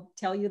that will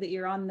tell you that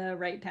you're on the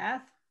right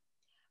path?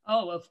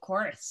 Oh, of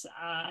course.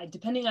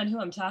 Depending on who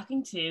I'm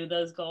talking to,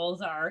 those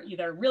goals are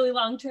either really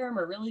long-term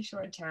or really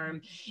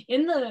short-term.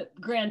 In the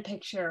grand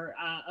picture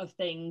of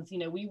things,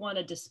 we want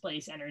to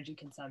displace energy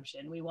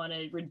consumption. We want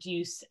to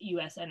reduce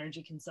U.S.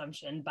 energy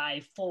consumption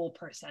by full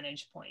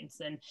percentage points,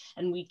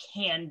 and we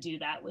can do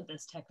that with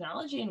this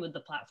technology and with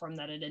the platform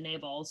that it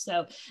enables.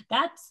 So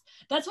that's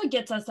what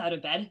gets us out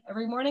of bed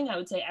every morning. I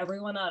would say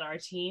everyone on our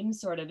team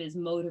sort of is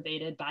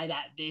motivated by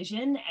that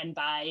vision and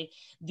by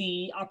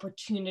the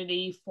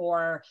opportunity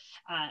for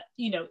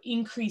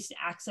increased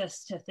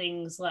access to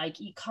things like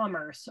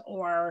e-commerce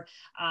or,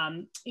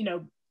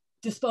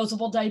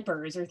 disposable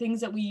diapers or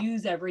things that we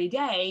use every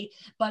day,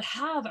 but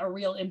have a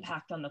real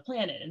impact on the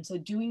planet. And so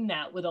doing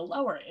that with a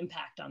lower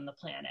impact on the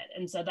planet.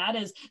 And so that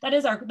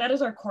is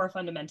our core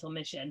fundamental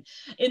mission.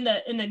 In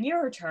the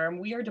nearer term,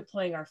 we are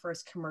deploying our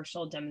first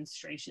commercial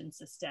demonstration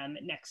system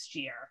next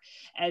year.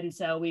 And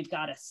so we've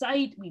got a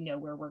site, we know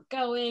where we're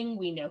going,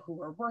 we know who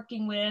we're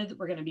working with,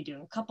 we're going to be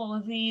doing a couple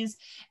of these,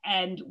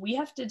 and we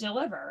have to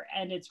deliver.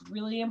 And it's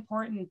really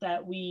important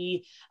that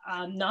we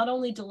not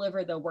only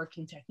deliver the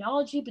working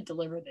technology, but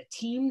deliver the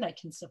team that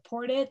can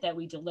support it, that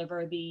we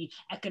deliver the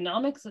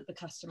economics that the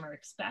customer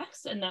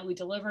expects, and that we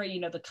deliver,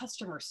 the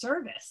customer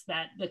service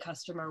that the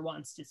customer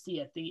wants to see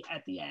at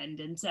the end.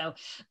 And so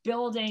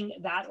building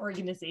that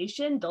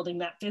organization, building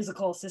that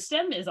physical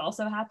system is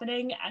also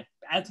happening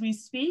as we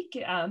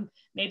speak.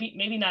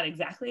 Maybe not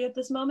exactly at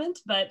this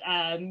moment, but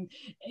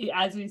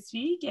as we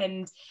speak,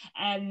 and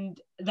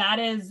that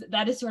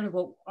is sort of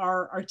what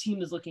our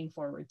team is looking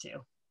forward to.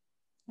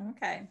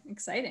 Okay,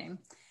 exciting.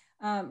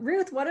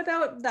 Ruth, what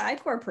about the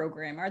I-Corps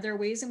program? Are there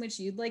ways in which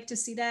you'd like to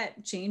see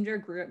that change or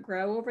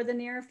grow over the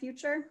near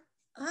future?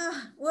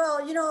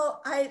 Well,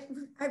 I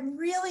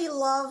really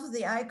love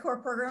the I-Corps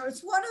program.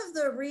 It's one of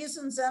the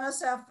reasons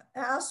NSF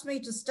asked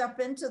me to step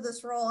into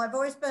this role. I've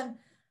always been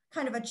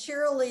kind of a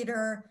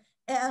cheerleader,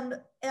 and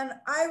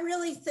I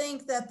really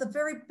think that the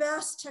very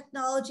best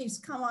technologies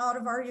come out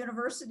of our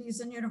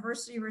universities and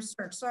university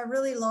research. So I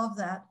really love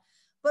that.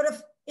 But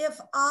if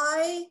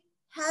I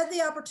had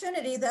the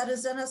opportunity, that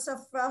is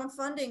NSF found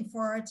funding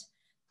for it,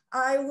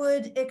 I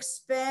would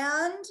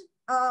expand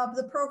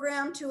the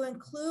program to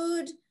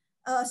include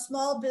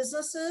small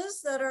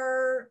businesses that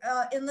are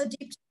in the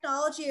deep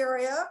technology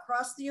area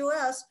across the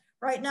US.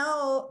 Right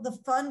now, the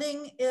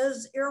funding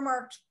is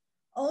earmarked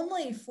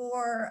only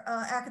for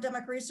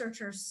academic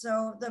researchers.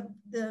 So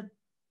the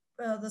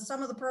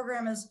sum of the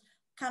program is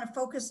kind of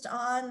focused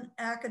on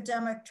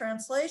academic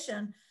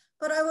translation.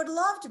 But I would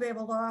love to be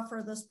able to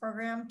offer this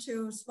program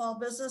to small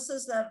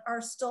businesses that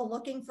are still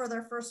looking for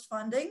their first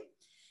funding.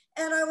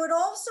 And I would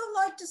also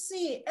like to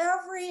see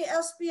every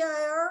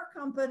SBIR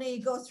company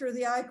go through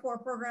the I-Corps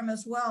program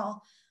as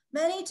well.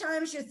 Many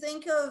times you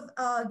think of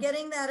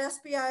getting that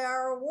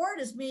SBIR award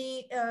as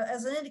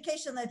an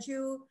indication that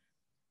you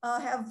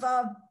have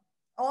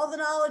all the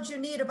knowledge you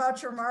need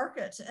about your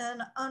market.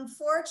 And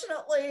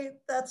unfortunately,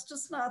 that's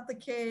just not the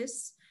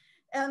case.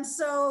 And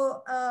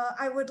so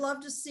I would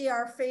love to see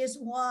our phase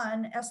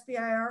 1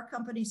 SBIR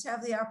companies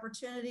have the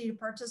opportunity to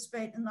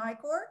participate in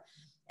I-Corps.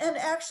 And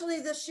actually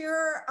this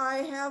year I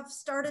have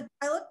started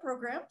pilot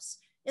programs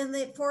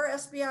for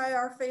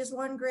SBIR phase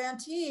 1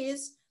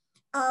 grantees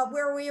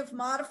where we have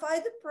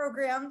modified the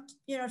program,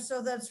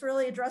 so that's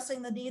really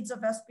addressing the needs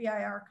of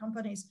SBIR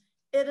companies.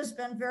 It has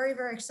been very,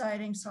 very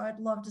exciting. So I'd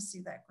love to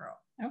see that grow.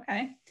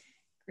 Okay.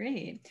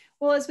 Great.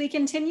 Well, as we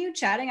continue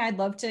chatting, I'd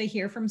love to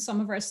hear from some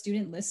of our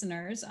student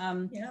listeners.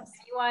 Yes.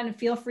 Anyone,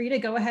 feel free to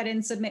go ahead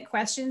and submit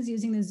questions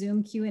using the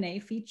Zoom Q&A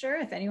feature.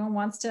 If anyone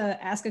wants to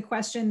ask a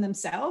question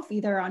themselves,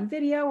 either on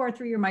video or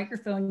through your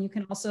microphone, you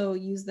can also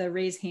use the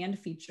raise hand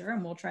feature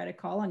and we'll try to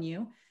call on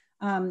you.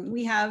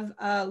 We have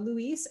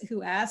Luis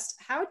who asked,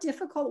 how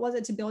difficult was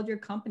it to build your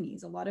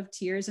companies? A lot of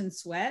tears and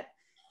sweat.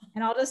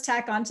 And I'll just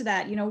tack on to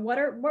that,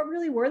 what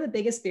really were the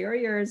biggest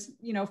barriers,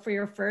 for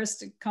your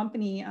first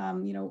company,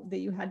 that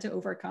you had to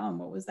overcome?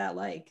 What was that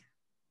like?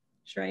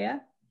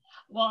 Shreya?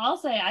 Well, I'll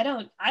say I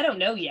don't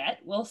know yet.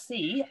 We'll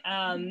see.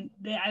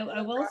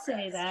 I will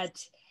say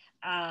that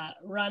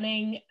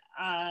running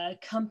a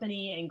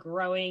company and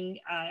growing,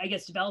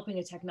 developing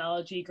a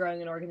technology,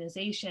 growing an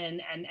organization,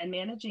 and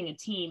managing a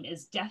team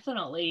is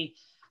definitely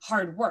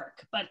hard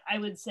work. But I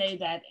would say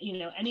that,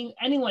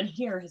 anyone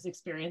here has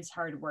experienced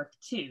hard work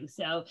too.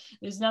 So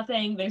there's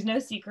no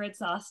secret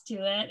sauce to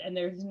it. And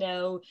there's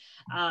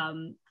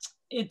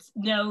it's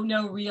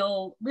no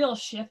real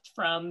shift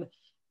from,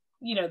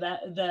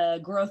 the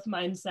growth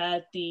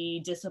mindset, the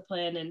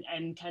discipline,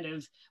 and kind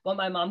of what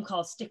my mom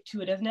calls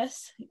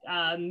stick-to-itiveness,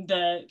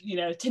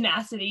 the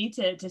tenacity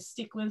to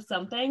stick with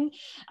something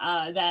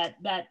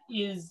that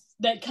is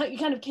that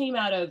kind of came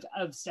out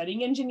of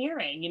studying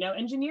engineering. You know,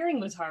 engineering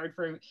was hard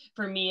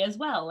for me as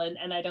well.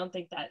 And I don't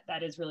think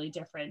that is really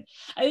different.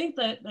 I think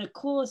the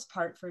coolest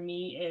part for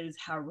me is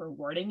how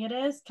rewarding it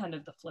is, kind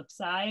of the flip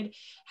side,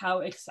 how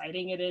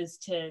exciting it is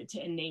to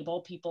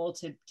enable people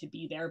to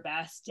be their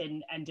best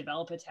and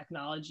develop a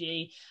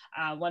technology.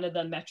 One of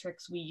the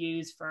metrics we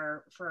use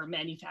for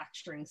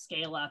manufacturing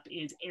scale up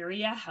is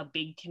area. How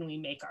big can we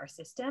make our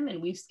system?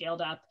 And we've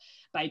scaled up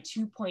by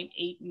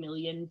 2.8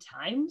 million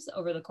times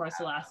over the course of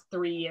the last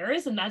 3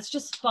 years. And that's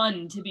just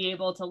fun to be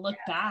able to look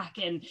back.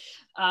 And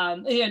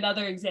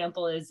another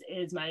example is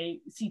my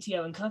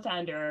CTO and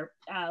co-founder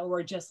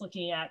were just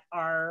looking at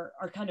our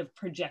kind of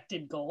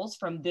projected goals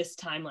from this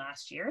time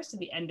last year, so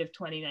the end of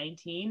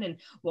 2019, and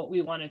what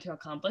we wanted to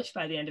accomplish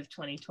by the end of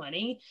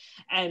 2020,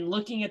 and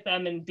looking at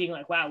them and being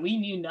like, wow, we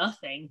knew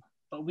nothing,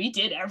 but we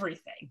did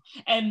everything.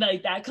 And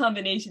like that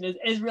combination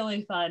is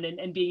really fun,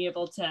 and being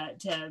able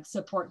to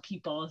support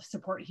people,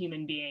 support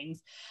human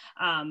beings.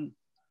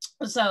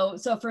 So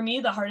for me,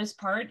 the hardest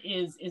part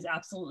is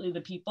absolutely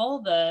the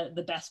people.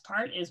 The best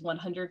part is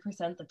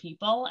 100% the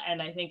people.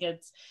 And I think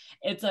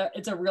it's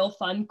a real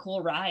fun,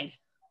 cool ride.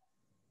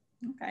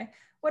 Okay.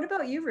 What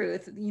about you,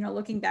 Ruth? You know,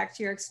 looking back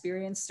to your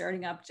experience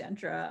starting up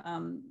Gentra,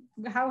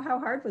 how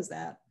hard was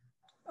that?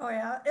 Oh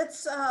yeah,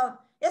 it's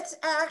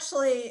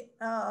actually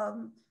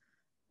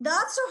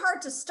not so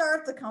hard to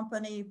start the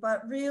company,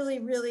 but really,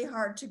 really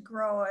hard to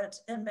grow it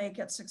and make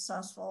it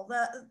successful.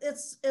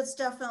 It's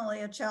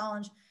definitely a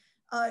challenge.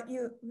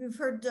 You've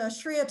heard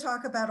Shreya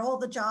talk about all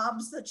the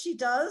jobs that she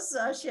does.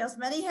 She has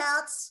many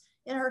hats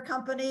in her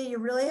company. You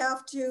really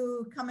have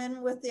to come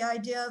in with the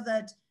idea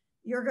that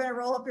you're going to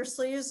roll up your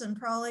sleeves and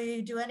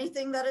probably do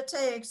anything that it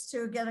takes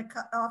to get it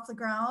cut off the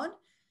ground.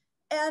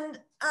 And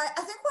I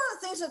think one of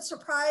the things that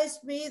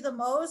surprised me the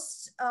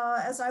most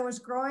as I was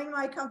growing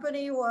my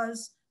company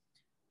was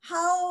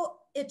how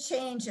it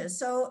changes.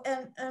 So,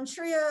 and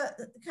Shreya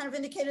kind of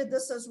indicated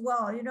this as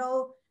well, you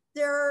know,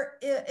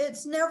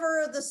 it's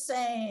never the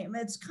same.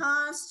 It's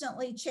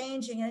constantly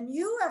changing, and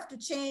you have to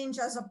change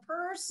as a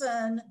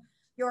person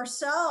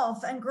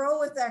yourself and grow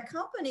with that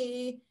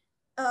company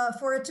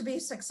for it to be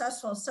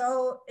successful.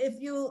 So if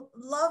you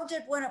loved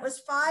it when it was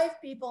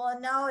 5 people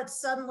and now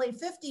it's suddenly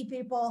 50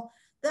 people,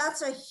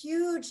 that's a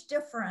huge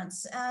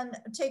difference, and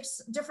it takes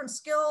different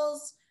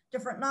skills,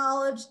 different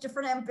knowledge,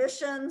 different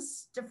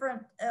ambitions,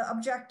 different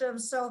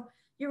objectives. So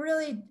you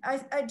really,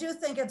 I do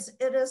think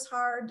it is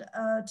hard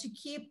to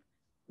keep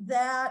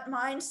that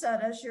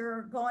mindset as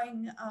you're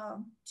going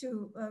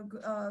through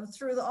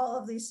all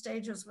of these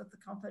stages with the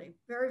company.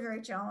 Very,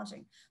 very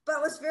challenging, but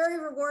it was very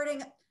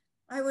rewarding.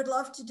 I would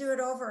love to do it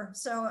over.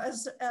 So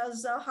as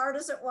hard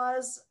as it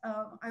was,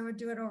 I would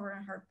do it over in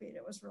a heartbeat.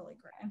 It was really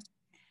great.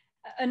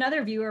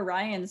 Another viewer,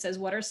 Ryan, says,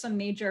 what are some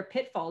major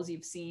pitfalls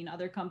you've seen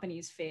other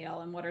companies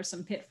fail, and what are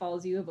some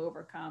pitfalls you have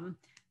overcome?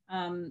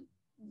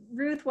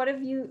 Ruth, what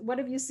have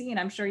you seen?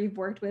 I'm sure you've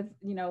worked with,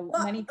 you know,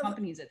 many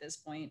companies at this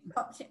point.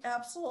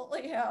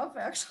 Absolutely have,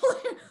 actually.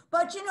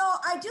 But, you know,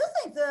 I do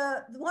think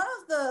one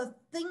of the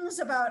things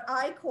about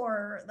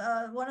I-Corps,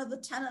 one of the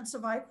tenets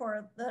of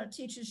I-Corps that it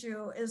teaches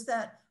you is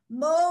that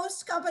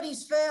most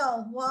companies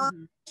fail. Why,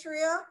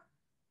 Shreya?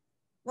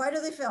 Why do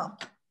they fail?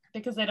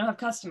 Because they don't have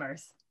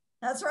customers.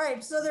 That's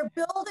right. So they're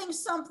building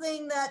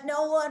something that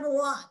no one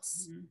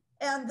wants.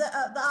 And the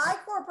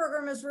I-Corps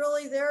program is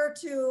really there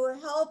to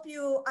help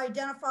you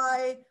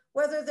identify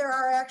whether there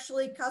are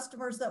actually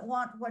customers that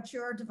want what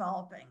you're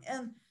developing.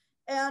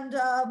 And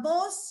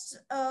most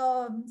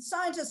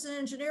scientists and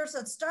engineers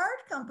that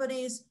start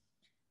companies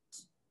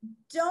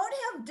don't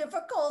have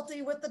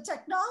difficulty with the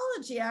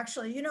technology,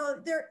 actually. You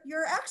know,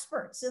 you're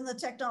experts in the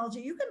technology.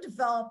 You can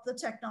develop the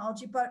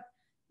technology, but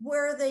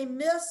where they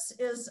miss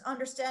is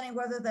understanding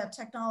whether that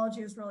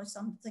technology is really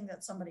something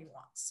that somebody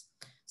wants.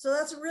 So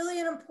that's really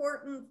an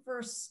important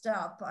first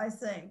step, I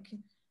think.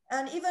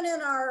 And even in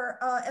our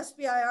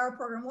SBIR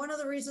program, one of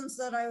the reasons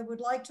that I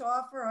would like to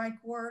offer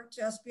I-Corps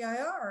to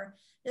SBIR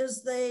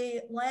is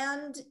they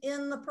land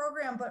in the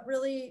program, but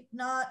really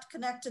not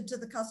connected to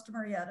the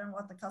customer yet and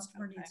what the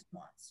customer needs and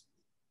wants.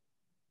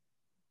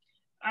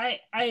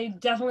 I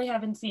definitely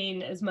haven't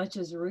seen as much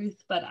as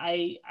Ruth, but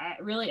I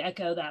really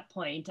echo that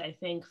point. I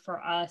think for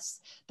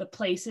us, the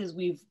places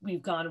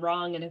we've gone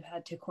wrong and have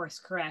had to course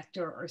correct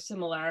or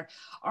similar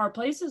are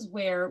places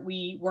where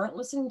we weren't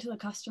listening to the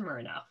customer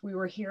enough. We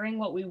were hearing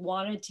what we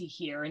wanted to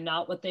hear and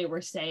not what they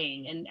were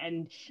saying,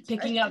 and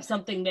picking up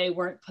something they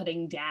weren't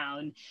putting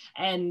down,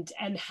 and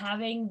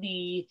having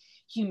the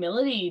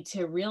humility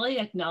to really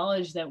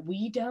acknowledge that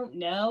we don't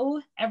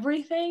know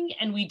everything,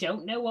 and we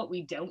don't know what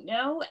we don't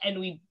know, and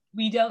we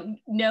don't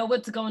know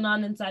what's going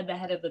on inside the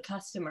head of the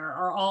customer,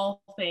 are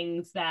all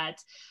things that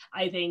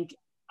I think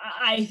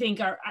I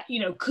think are,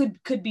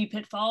 could be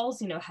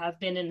pitfalls, have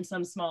been in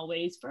some small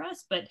ways for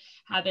us, but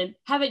haven't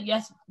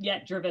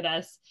yet driven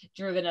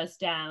us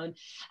down.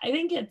 I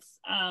think it's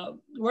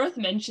worth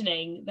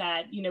mentioning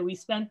that, we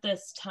spent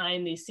this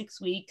time, these 6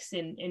 weeks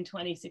in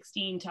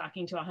 2016,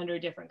 talking to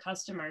 100 different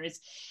customers.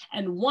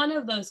 And one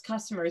of those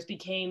customers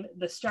became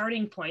the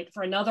starting point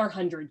for another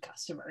 100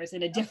 customers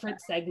in a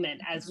different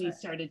segment as we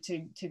started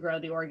to grow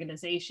the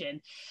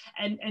organization.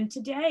 And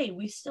today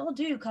we still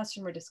do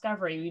customer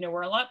discovery.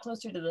 We're a lot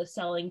closer to the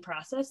selling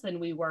process than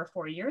we were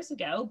 4 years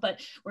ago,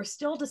 but we're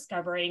still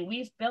discovering.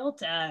 We've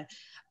built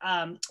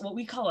what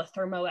we call a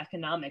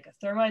thermodynamic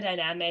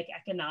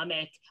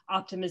economic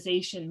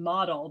optimization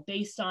model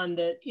based on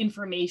the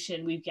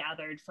information we've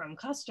gathered from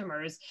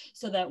customers,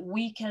 so that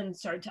we can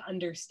start to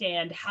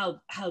understand how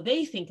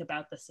they think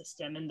about the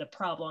system and the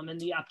problem and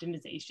the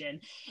optimization.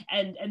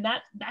 And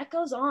that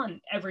goes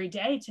on every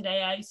day.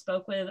 Today I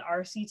spoke with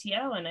our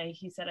CTO, and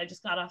he said, I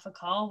just got off a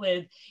call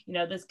with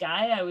this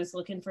guy. I was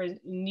looking for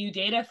new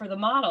data for the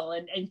model,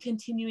 and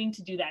continuing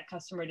to do that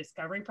customer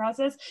discovery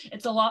process.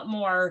 It's a lot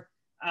more,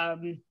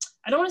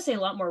 I don't want to say a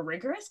lot more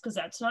rigorous, because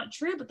that's not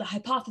true, but the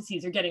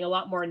hypotheses are getting a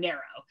lot more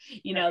narrow.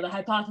 The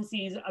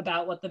hypotheses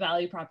about what the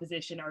value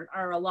proposition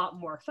are a lot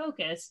more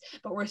focused,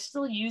 but we're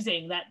still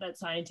using that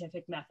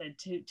scientific method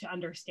to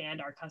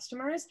understand our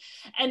customers,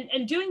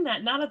 and doing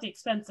that not at the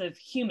expense of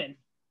human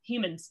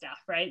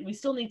stuff, right? We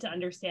still need to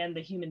understand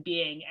the human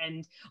being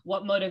and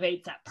what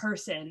motivates that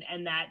person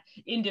and that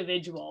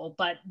individual,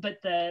 but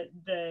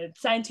the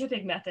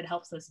scientific method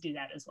helps us do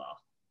that as well.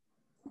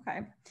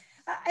 Okay.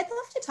 I'd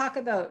love to talk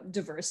about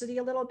diversity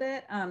a little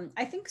bit.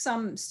 I think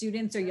some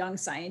students or young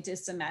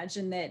scientists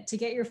imagine that to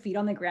get your feet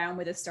on the ground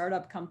with a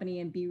startup company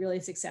and be really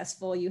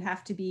successful, you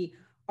have to be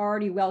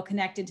already well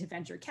connected to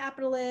venture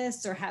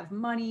capitalists or have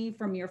money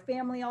from your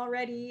family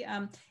already.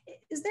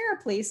 Is there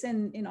a place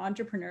in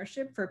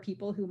entrepreneurship for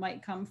people who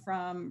might come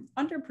from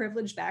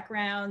underprivileged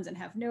backgrounds and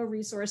have no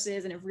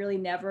resources and have really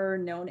never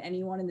known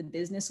anyone in the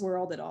business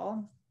world at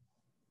all?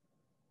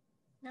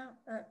 No,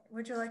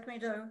 would you like me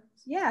to?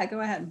 Yeah,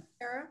 go ahead.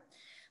 Sarah?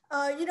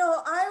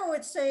 I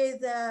would say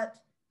that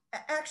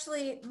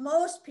actually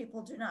most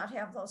people do not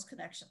have those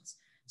connections.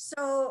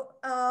 So,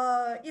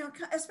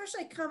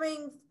 especially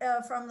coming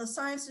from the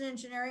science and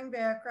engineering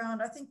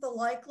background, I think the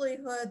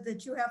likelihood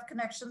that you have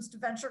connections to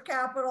venture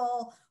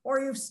capital or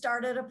you've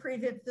started a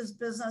previous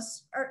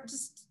business are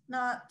just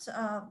not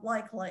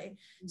likely.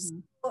 Mm-hmm.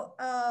 So,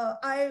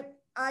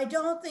 I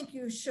don't think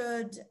you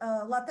should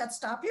let that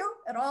stop you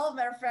at all.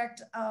 Matter of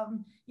fact,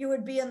 you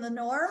would be in the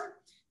norm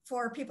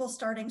for people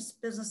starting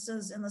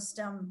businesses in the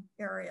STEM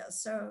area.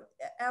 So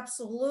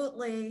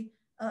absolutely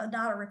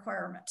not a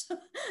requirement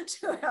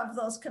to have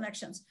those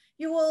connections.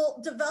 You will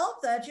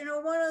develop that.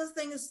 One of the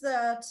things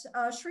that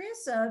Shreya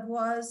said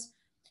was,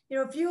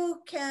 if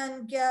you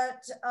can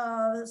get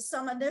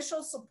some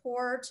initial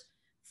support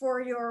for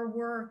your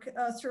work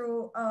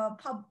through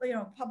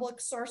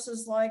public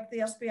sources like the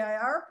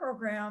SBIR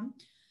program,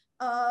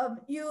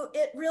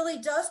 it really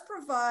does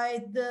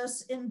provide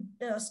this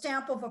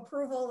stamp of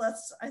approval.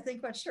 That's, I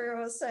think, what Shreya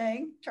was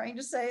trying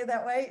to say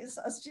that way.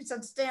 She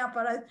said stamp,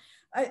 but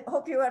I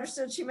hope you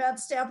understood she meant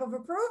stamp of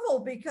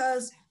approval,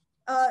 because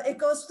it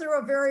goes through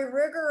a very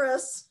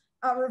rigorous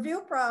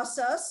review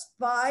process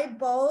by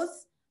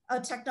both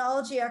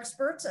technology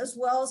experts as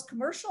well as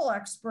commercial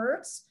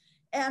experts.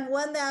 And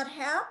when that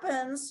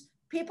happens,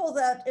 people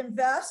that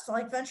invest,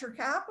 like venture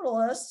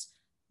capitalists,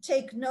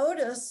 take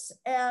notice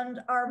and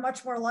are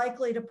much more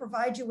likely to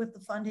provide you with the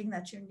funding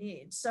that you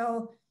need.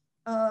 So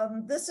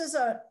this is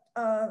a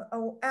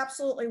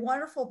absolutely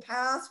wonderful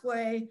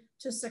pathway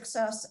to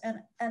success,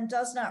 and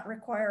does not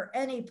require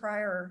any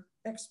prior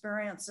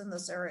experience in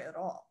this area at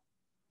all.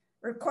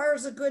 It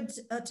requires a good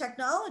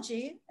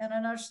technology and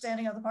an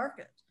understanding of the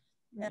market.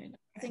 Right. And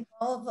I think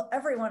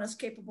everyone is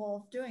capable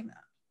of doing that.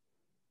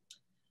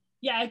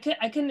 Yeah,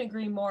 I couldn't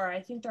agree more.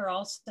 I think there are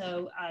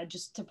also,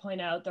 just to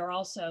point out, there are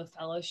also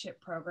fellowship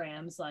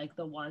programs like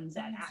the ones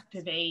at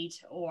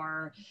Activate,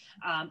 or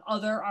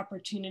other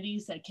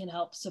opportunities that can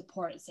help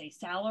support, say,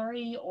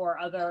 salary or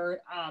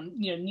other,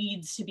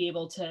 needs to be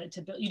able to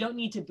build. You don't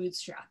need to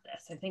bootstrap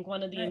this. I think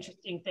one of the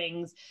interesting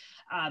things,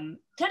 kind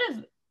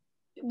of,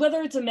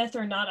 whether it's a myth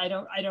or not, I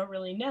don't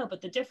really know, but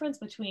the difference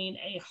between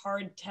a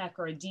hard tech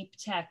or a deep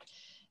tech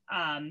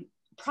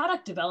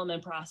product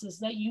development process,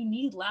 that you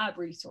need lab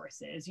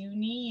resources, you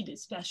need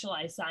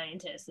specialized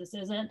scientists. This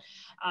isn't,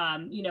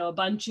 a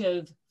bunch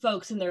of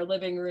folks in their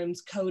living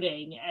rooms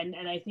coding. And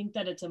I think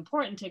that it's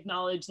important to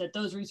acknowledge that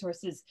those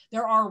resources,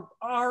 there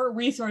are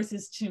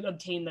resources to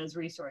obtain those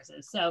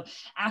resources. So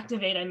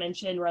Activate, I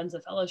mentioned, runs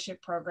a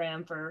fellowship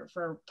program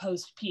for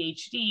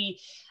post-PhD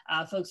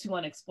folks who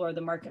want to explore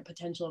the market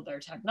potential of their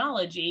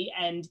technology,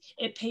 and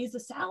it pays a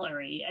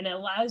salary, and it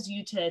allows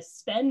you to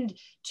spend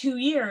 2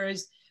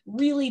 years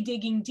really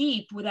digging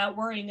deep without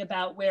worrying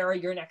about where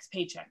your next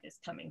paycheck is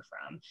coming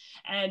from.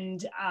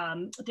 And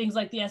things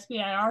like the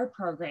SBIR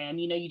program,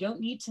 you don't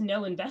need to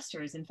know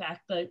investors. In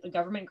fact, the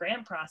government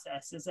grant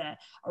process is a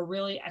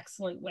really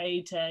excellent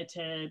way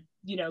to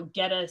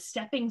get a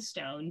stepping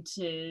stone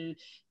to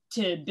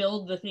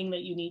build the thing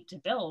that you need to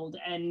build.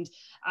 And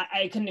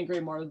I couldn't agree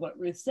more with what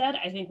Ruth said.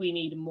 I think we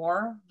need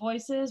more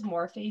voices,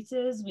 more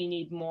faces. We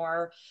need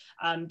more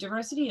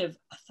diversity of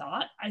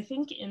thought, I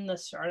think, in the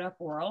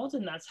startup world.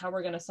 And that's how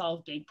we're going to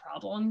solve big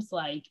problems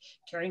like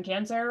curing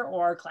cancer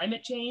or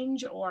climate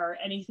change or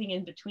anything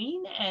in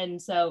between. And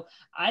so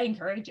I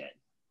encourage it.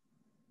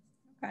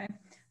 Okay.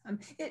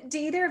 Do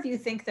either of you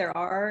think there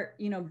are,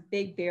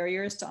 big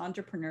barriers to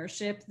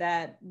entrepreneurship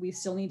that we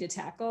still need to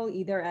tackle,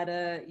 either at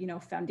a,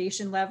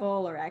 foundation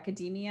level or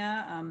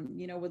academia?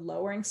 Would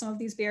lowering some of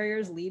these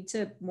barriers lead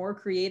to more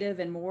creative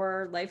and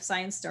more life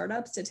science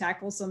startups to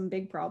tackle some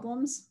big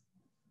problems?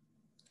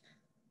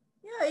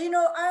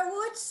 Yeah, I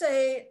would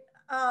say,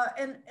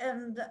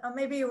 and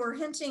maybe we're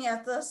hinting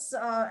at this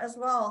as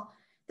well,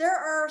 there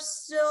are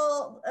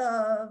still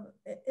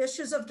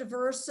issues of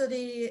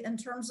diversity in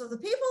terms of the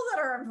people that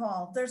are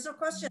involved. There's no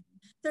question.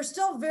 There's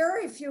still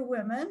very few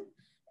women.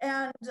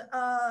 And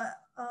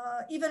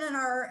even in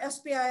our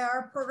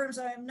SBIR programs,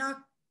 I'm not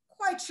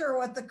quite sure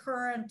what the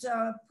current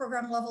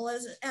program level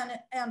is,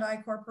 and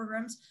I-Corps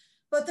programs,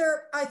 but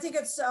I think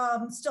it's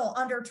still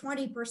under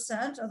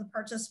 20% of the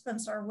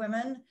participants are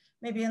women,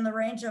 maybe in the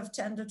range of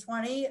 10 to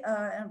 20,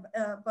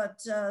 but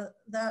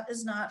that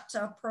is not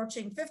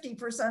approaching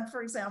 50%,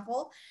 for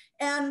example.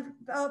 And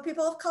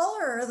people of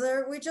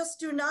color, we just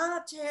do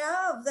not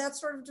have that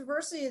sort of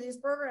diversity in these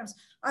programs.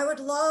 I would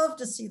love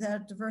to see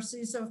that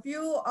diversity. So if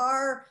you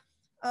are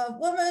a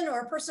woman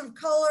or a person of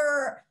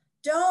color,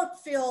 don't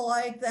feel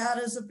like that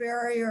is a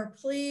barrier.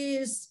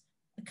 Please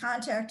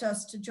contact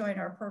us to join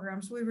our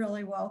programs. We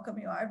really welcome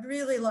you. I'd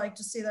really like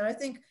to see that. I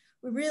think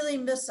we really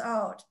miss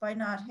out by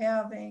not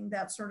having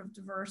that sort of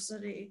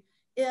diversity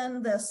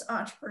in this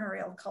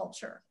entrepreneurial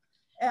culture.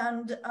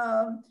 And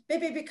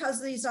maybe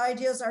because these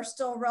ideas are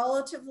still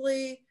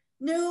relatively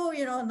new,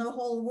 in the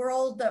whole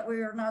world, that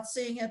we are not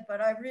seeing it,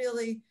 but I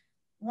really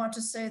want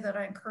to say that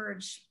I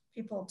encourage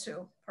people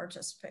to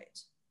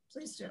participate.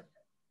 Please do.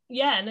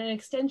 Yeah, and an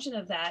extension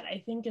of that,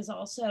 I think, is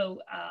also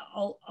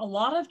a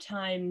lot of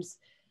times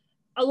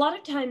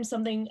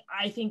something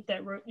I think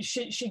that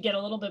should get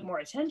a little bit more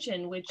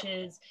attention, which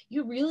is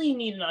you really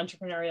need an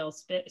entrepreneurial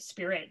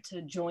spirit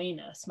to join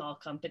a small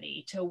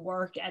company, to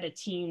work at a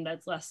team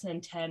that's less than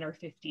 10 or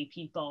 50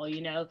 people,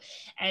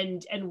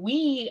 and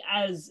we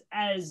as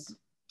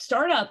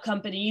startup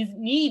companies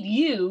need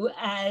you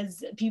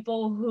as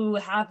people who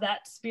have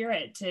that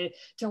spirit to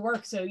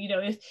work. So,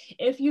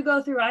 if you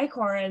go through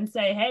I-Corps and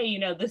say, hey,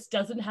 this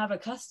doesn't have a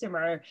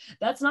customer,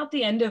 that's not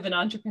the end of an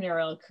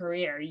entrepreneurial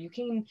career. You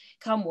can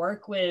come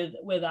work with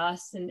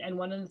us. And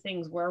one of the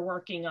things we're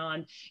working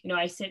on,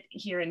 I sit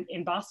here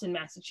in Boston,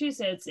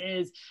 Massachusetts,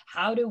 is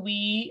how do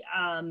we,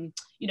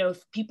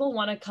 if people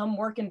want to come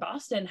work in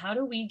Boston, how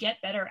do we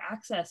get better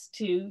access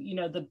to,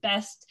 the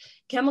best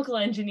chemical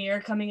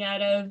engineer coming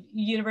out of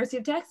University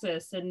of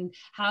Texas, and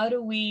how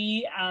do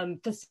we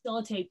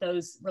facilitate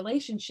those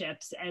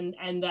relationships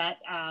and that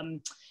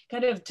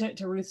kind of,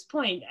 to Ruth's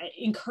point,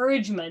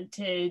 encouragement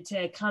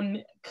to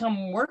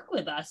come work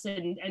with us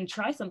and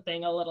try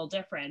something a little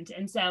different.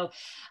 And so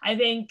I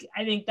think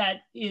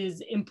that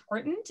is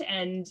important.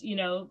 And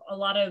a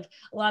lot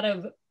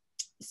of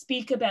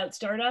speak about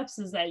startups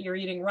is that you're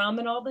eating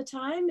ramen all the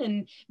time,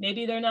 and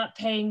maybe they're not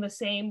paying the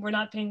same. We're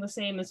not paying the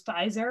same as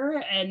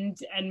Pfizer and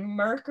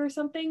Merck or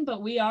something,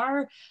 but we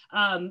are,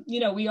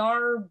 we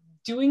are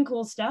doing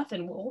cool stuff,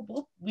 and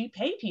we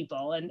pay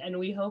people, and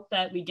we hope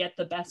that we get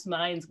the best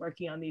minds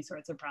working on these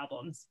sorts of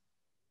problems.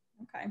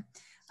 Okay.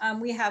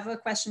 We have a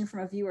question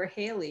from a viewer,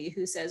 Haley,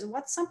 who says,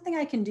 what's something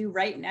I can do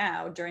right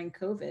now during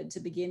COVID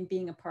to begin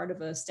being a part of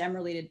a STEM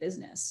related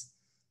business?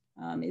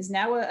 Is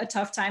now a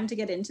tough time to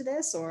get into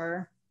this,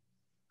 or?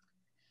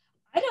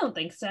 I don't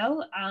think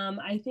so.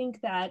 I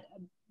think that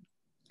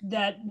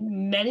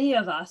many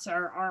of us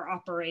are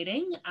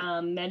operating.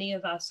 Many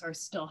of us are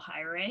still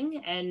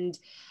hiring. And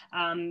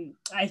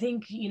I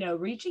think,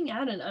 reaching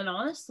out and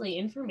honestly,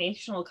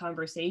 informational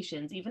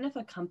conversations, even if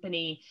a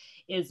company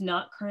is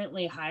not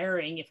currently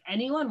hiring, if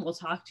anyone will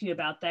talk to you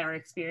about their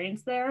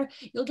experience there,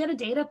 you'll get a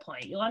data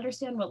point. You'll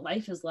understand what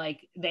life is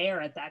like there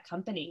at that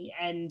company.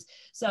 And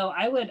so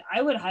I would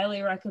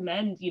highly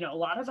recommend, a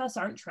lot of us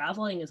aren't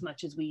traveling as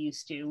much as we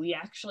used to. We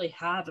actually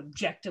have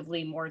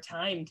objectively more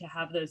time to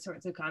have those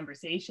sorts of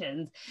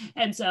conversations.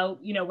 And so,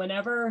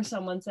 whenever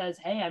someone says,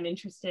 hey, I'm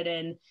interested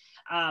in,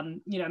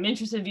 I'm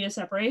interested via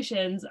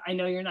separations. I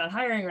know you're not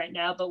hiring right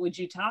now, but would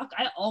you talk?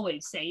 I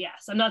always say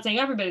yes. I'm not saying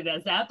everybody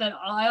does that, but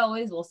I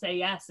always will say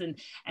yes.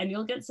 And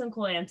you'll get some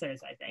cool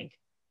answers, I think.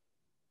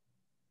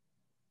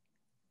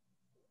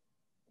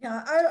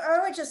 Yeah, I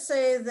would just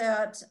say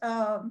that,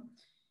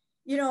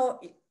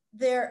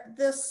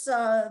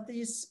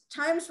 these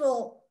times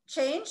will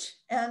change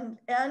and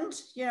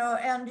end,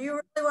 and you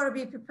really want to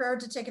be prepared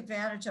to take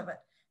advantage of it.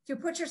 if you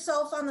put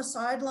yourself on the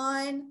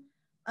sideline,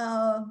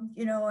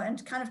 you know,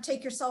 and kind of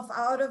take yourself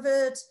out of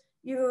it,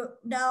 you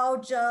now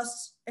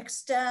just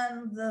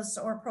extend this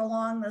or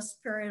prolong this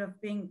period of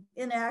being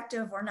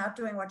inactive or not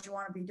doing what you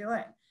want to be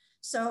doing.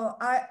 So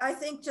I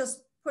think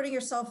just putting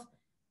yourself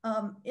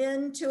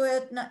into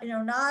it, you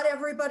know, not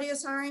everybody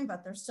is hiring,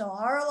 but there still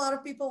are a lot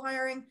of people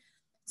hiring.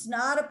 It's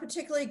not a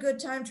particularly good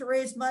time to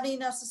raise money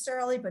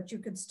necessarily, but you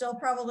could still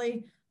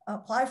probably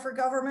apply for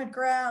government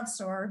grants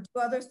or do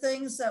other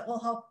things that will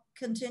help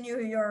continue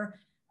your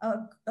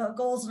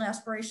goals and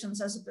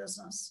aspirations as a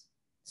business.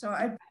 So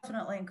I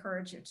definitely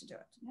encourage you to do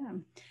it.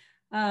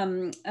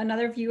 Yeah.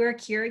 Another viewer,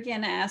 Kira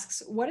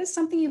asks, what is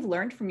something you've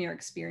learned from your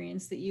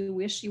experience that you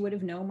wish you would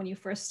have known when you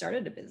first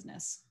started a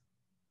business?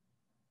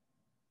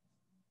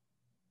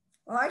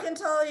 Well, I can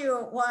tell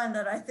you one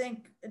that I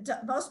think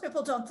most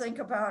people don't think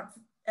about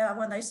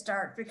when they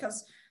start,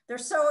 because they're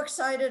so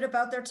excited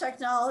about their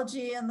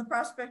technology and the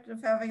prospect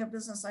of having a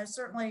business. I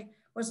certainly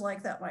was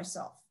like that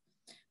myself.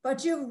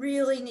 But you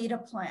really need a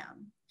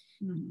plan.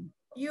 Mm-hmm.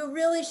 You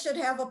really should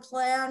have a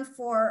plan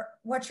for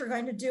what you're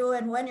going to do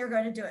and when you're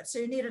going to do it. So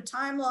you need a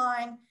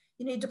timeline.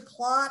 You need to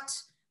plot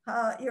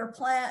your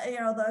plan, you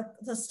know,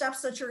 the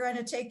steps that you're going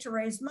to take to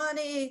raise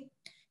money,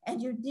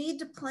 and you need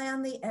to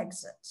plan the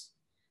exit.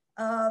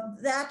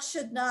 That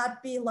should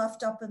not be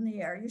left up in the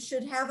air. You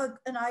should have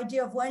an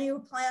idea of when you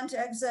plan to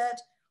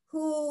exit,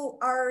 what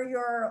are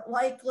your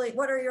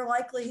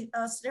likely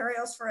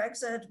scenarios for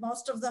exit.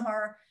 Most of them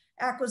are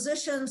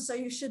acquisitions, so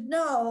you should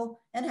know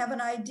and have an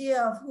idea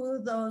of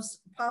who those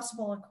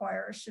possible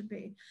acquirers should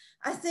be.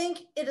 I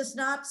think it is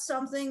not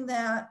something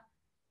that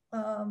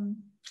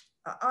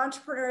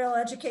entrepreneurial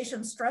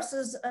education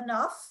stresses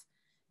enough.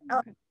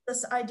 Okay.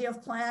 This idea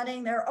of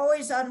planning, they're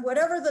always on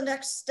whatever the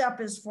next step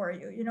is for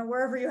you, you know,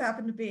 wherever you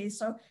happen to be.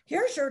 So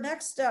here's your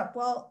next step.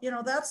 Well, you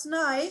know, that's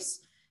nice.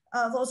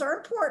 Those are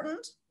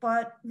important,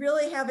 but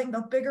really having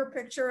the bigger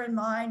picture in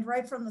mind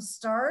right from the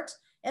start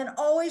and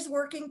always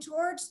working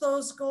towards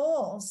those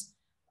goals.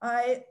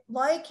 I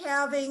like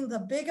having the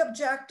big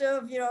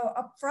objective, you know,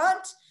 up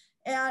front,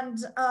 and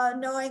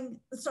knowing,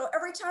 so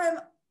every time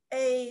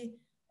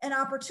an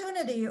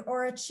opportunity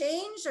or a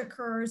change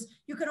occurs,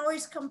 you can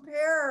always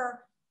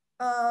compare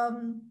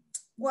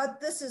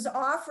what this is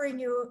offering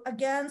you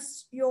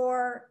against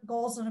your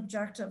goals and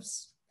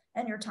objectives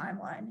and your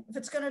timeline. If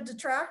it's going to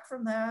detract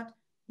from that,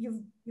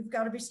 you've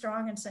got to be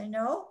strong and say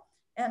no.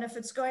 And if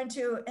it's going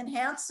to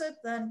enhance it,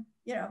 then,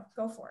 you know,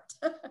 go for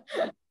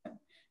it.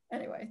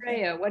 Anyway.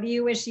 Shreya, what do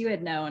you wish you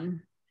had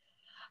known?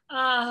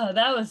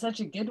 That was such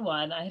a good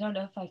one. I don't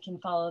know if I can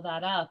follow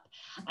that up.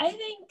 I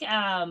think,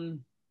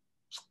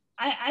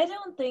 I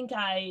don't think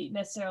I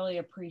necessarily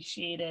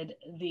appreciated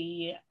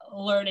the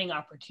learning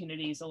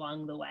opportunities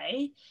along the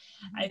way.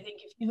 Mm-hmm. I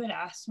think if you had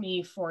asked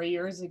me 4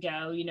 years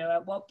ago, you know,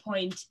 at what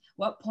point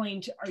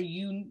are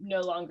you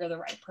no longer the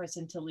right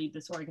person to lead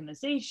this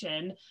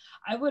organization?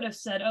 I would have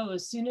said, oh,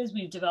 as soon as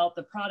we've developed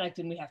the product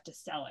and we have to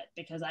sell it,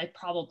 because I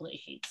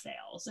probably hate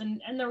sales.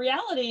 And the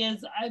reality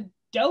is I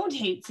don't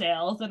hate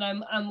sales, and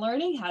I'm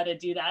learning how to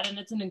do that, and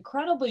it's an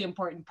incredibly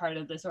important part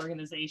of this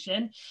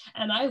organization.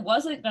 And I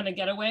wasn't going to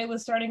get away with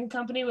starting a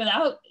company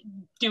without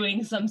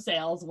doing some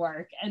sales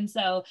work. And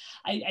so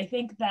I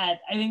think that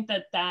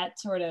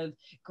sort of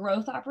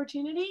growth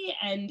opportunity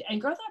and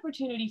growth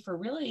opportunity for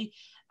really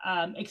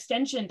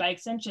extension by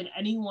extension,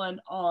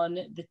 anyone on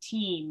the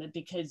team,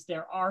 because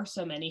there are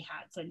so many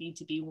hats that need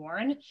to be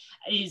worn,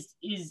 is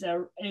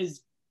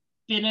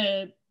been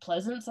a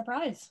pleasant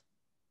surprise.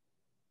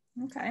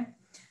 Okay.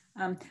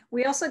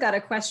 We also got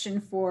a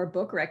question for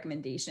book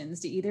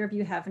recommendations. Do either of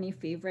you have any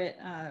favorite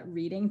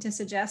reading to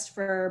suggest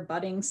for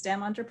budding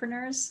STEM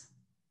entrepreneurs?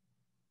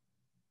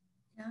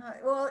 Yeah,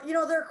 well, you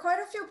know, there are quite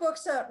a few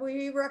books that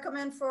we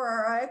recommend for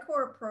our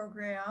I-Corps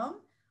program.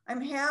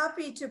 I'm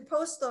happy to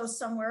post those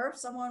somewhere if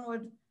someone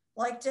would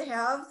like to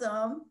have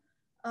them.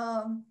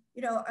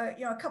 You know,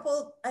 a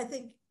couple, I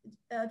think,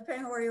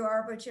 depending on where you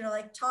are, but, you know,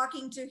 like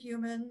Talking to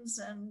Humans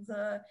and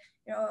the,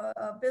 you know,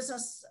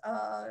 business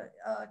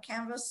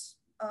canvas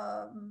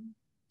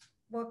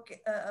book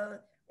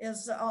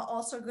is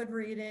also good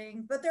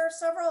reading. But there are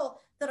several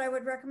that I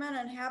would recommend,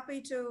 and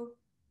happy to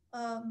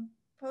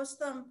post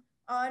them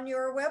on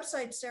your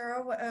website,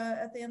 Sarah,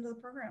 at the end of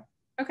the program.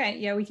 Okay,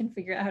 yeah, we can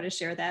figure out how to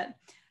share that.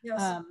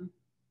 Yes.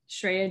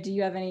 Shreya, do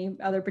you have any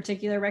other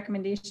particular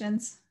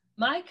recommendations?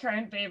 My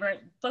current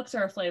favorite books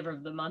are a flavor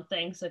of the month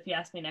thing. So if you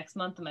ask me next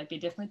month, it might be a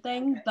different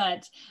thing. Okay.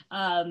 But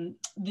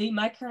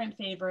my current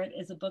favorite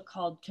is a book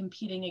called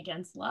Competing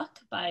Against Luck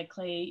by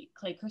Clay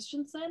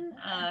Christensen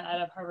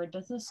out of Harvard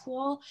Business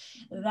School.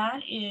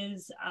 That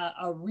is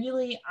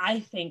I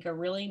think a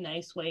really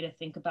nice way to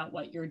think about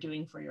what you're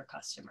doing for your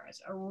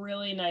customers. A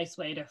really nice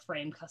way to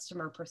frame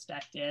customer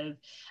perspective.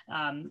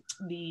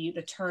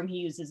 The term he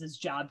uses is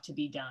job to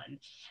be done.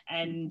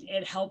 And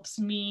it helps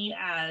me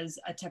as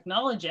a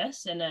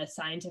technologist and a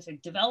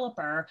scientific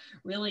developer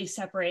really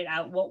separate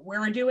out what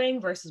we're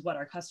doing versus what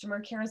our customer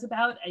cares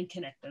about and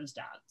connect those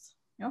dots.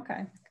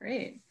 Okay,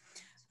 great.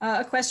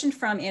 A question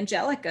from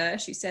Angelica.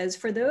 She says,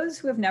 for those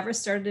who have never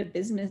started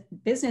a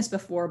business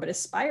before but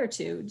aspire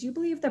to, do you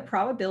believe the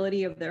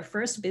probability of their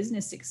first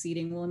business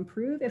succeeding will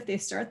improve if they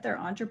start their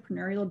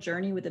entrepreneurial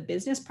journey with a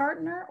business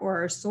partner,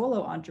 or are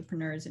solo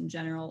entrepreneurs in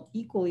general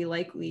equally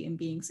likely in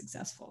being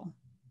successful?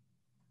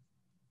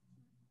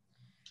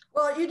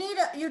 Well, you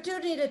do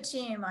need a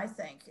team, I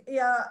think.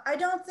 Yeah, I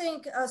don't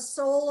think a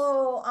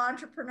solo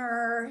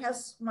entrepreneur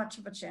has much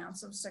of a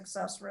chance of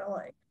success,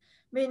 really.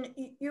 I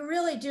mean, you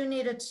really do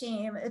need a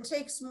team. It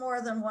takes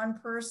more than one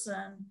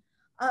person.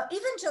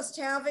 Even just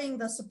having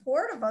the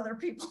support of other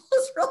people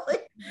is really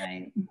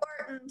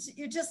important.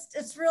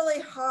 It's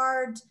really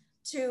hard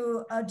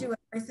to do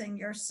everything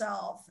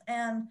yourself.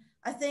 And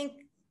I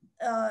think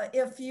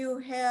if you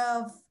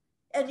have,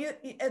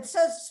 it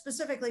says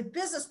specifically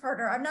business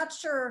partner, I'm not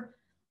sure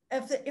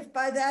if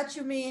by that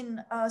you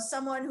mean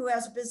someone who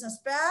has a business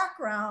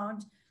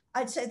background.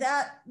 I'd say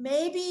that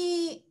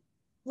maybe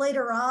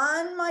later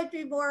on might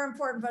be more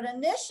important, but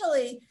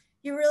initially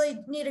you really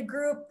need a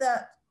group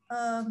that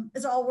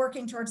is all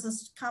working towards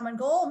this common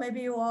goal.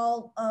 Maybe you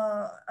all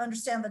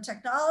understand the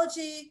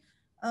technology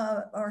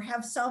or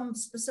have some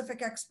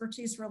specific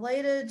expertise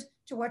related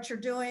to what you're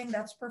doing.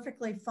 That's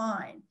perfectly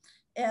fine.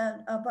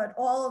 And but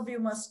all of you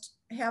must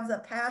have the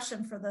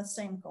passion for the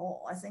same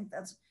goal. I think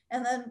that's,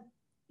 and then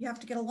you have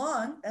to get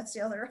along. That's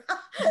the other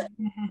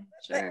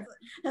Sure.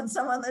 And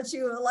someone that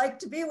you like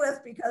to be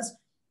with, because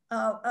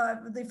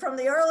from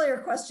the earlier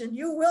question,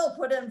 you will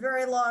put in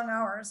very long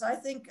hours. I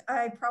think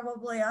I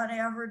probably on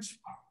average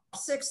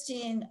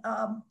 16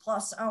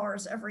 plus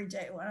hours every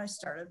day when I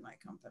started my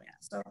company.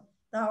 So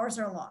the hours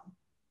are long.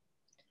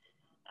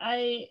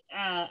 I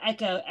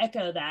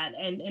echo that.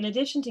 And in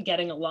addition to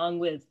getting along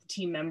with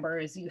team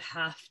members, you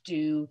have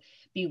to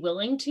be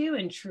willing to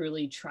and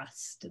truly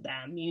trust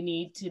them. You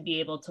need to be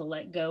able to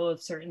let go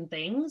of certain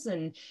things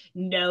and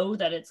know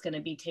that it's going to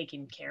be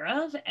taken care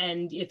of.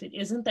 And if it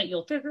isn't, that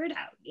you'll figure it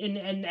out.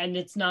 And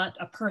it's not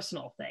a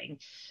personal thing.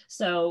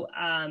 So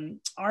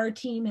our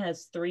team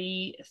has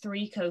three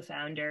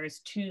co-founders,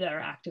 2 that are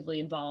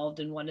actively involved,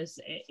 and 1 is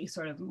a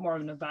sort of more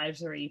of an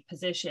advisory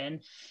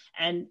position.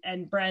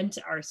 And Brent,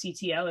 our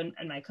CTO,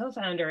 and my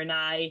co-founder, and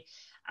I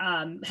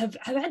have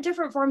had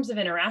different forms of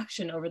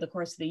interaction over the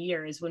course of the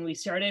years. When we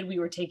started, we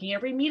were taking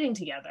every meeting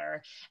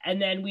together, and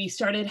then we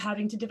started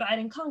having to divide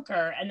and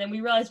conquer, and then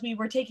we realized we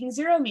were taking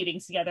 0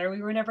 meetings together.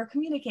 We were never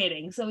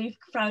communicating, so we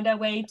found a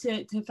way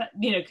to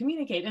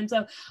communicate. And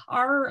so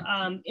our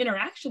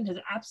interaction has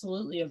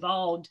absolutely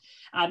evolved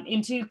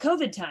into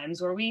COVID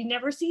times where we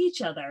never see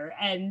each other,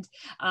 and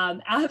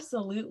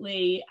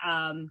absolutely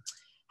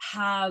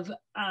have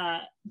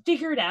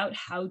figured out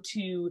how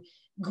to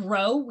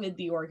grow with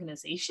the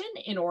organization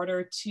in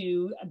order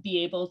to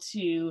be able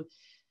to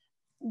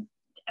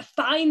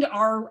find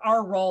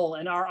our role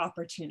and our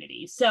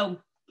opportunities. So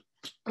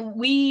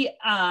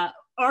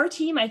our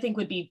team, I think,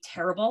 would be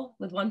terrible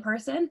with one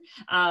person.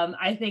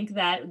 I think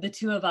that the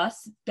 2 of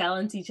us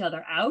balance each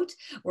other out.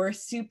 We're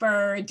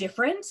super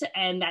different,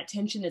 and that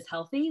tension is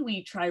healthy.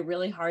 We try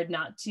really hard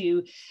not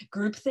to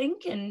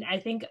groupthink, and I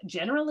think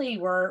generally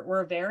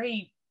we're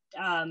very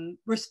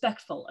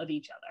respectful of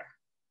each other.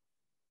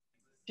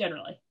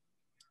 Generally.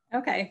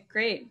 Okay,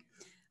 great.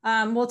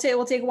 We'll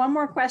take one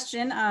more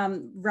question.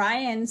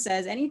 Ryan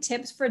says, any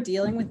tips for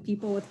dealing with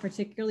people with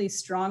particularly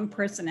strong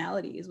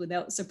personalities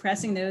without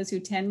suppressing those who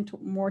tend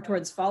more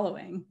towards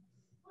following?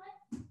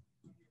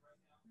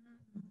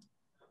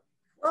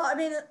 Well, I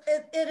mean,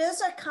 it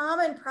is a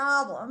common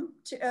problem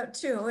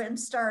too in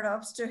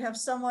startups to have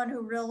someone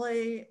who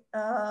really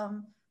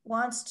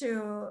wants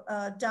to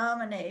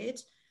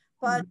dominate,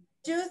 but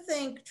do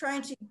think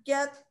trying to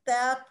get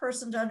that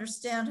person to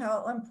understand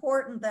how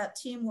important that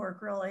teamwork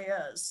really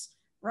is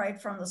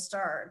right from the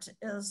start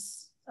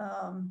is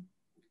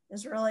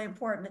really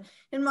important.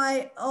 In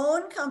my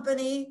own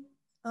company,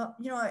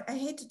 I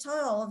hate to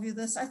tell all of you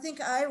this, I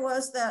think I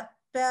was that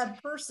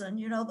bad person,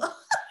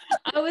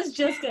 I was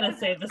just going to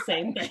say the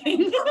same thing.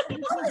 Let me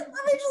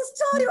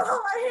just tell you how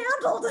I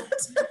handled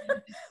it,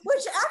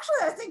 which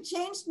actually I think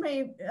changed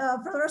me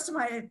for the rest of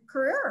my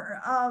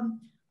career.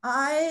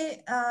 I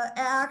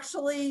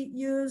actually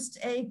used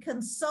a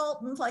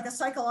consultant, like a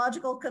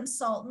psychological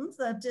consultant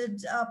that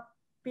did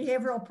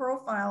behavioral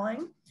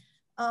profiling,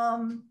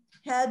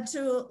 had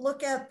to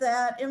look at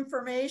that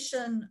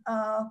information,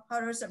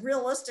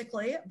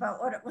 realistically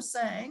about what it was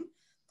saying.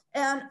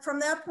 And from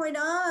that point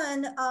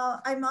on,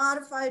 I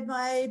modified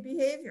my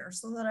behavior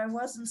so that I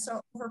wasn't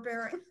so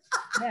overbearing.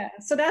 Yeah,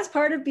 so that's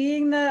part of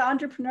being the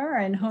entrepreneur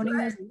and honing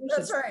those leadership.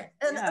 That's right.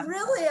 And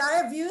really, I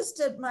have used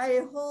it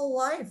my whole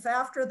life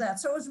after that.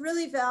 So it was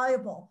really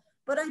valuable.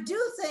 But I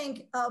do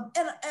think,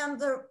 and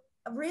the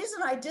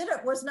reason I did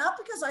it was not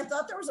because I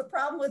thought there was a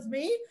problem with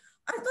me.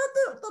 I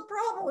thought the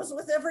problem was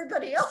with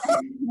everybody else.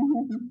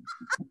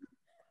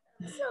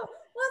 So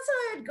once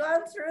I had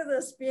gone through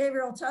this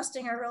behavioral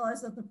testing, I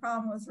realized that the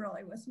problem was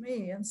really with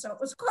me. And so it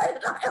was quite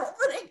an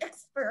eye-opening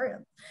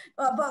experience,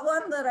 but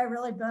one that I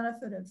really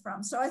benefited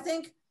from. So I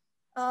think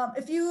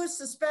If you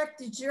suspect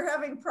that you're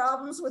having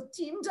problems with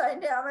team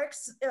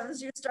dynamics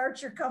as you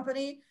start your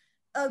company,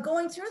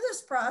 going through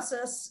this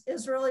process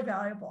is really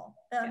valuable,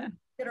 and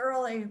get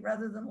early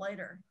rather than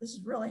later. This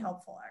is really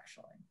helpful,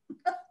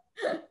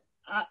 actually.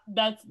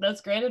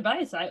 That's great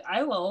advice.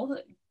 I will.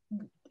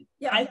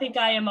 Yeah. I think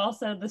I am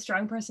also the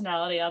strong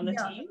personality on the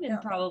team, and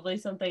probably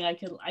something I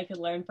could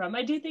learn from.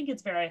 I do think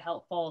it's very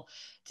helpful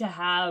to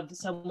have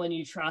someone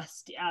you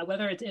trust,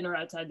 whether it's in or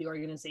outside the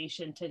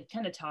organization, to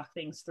kind of talk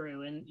things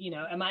through. And, you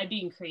know, am I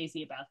being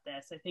crazy about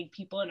this? I think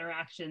people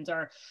interactions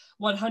are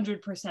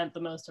 100% the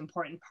most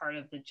important part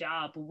of the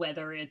job,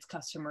 whether it's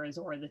customers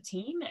or the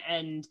team,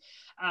 and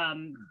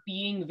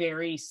being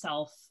very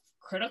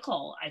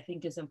critical, I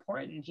think, is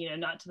important, you know,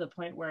 not to the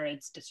point where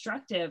it's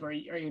destructive or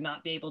you're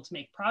not be able to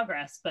make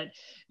progress, but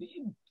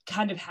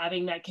kind of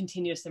having that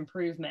continuous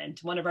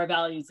improvement. One of our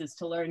values is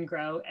to learn,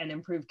 grow, and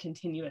improve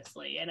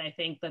continuously. And I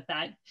think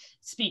that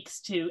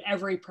speaks to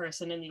every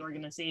person in the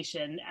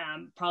organization,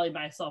 probably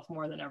myself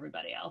more than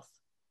everybody else.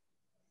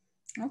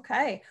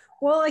 Okay.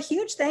 Well, a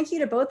huge thank you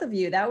to both of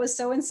you. That was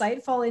so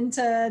insightful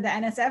into the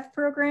NSF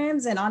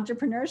programs and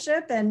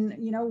entrepreneurship and,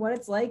 you know, what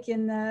it's like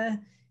in the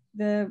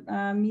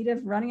meat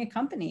of running a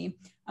company.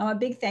 A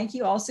big thank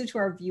you also to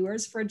our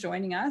viewers for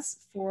joining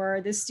us.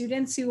 For the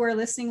students who are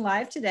listening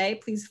live today,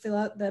 please fill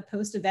out the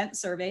post-event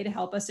survey to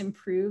help us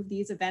improve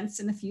these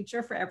events in the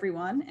future for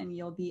everyone, and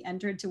you'll be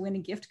entered to win a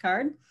gift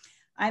card.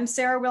 I'm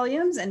Sarah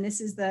Williams, and this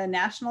is the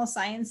National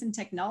Science and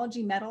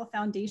Technology Medal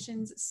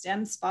Foundation's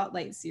STEM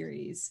Spotlight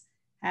Series.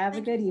 Have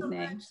a good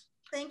evening.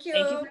 Thank you.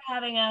 Thank you for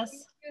having us.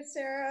 Thank you,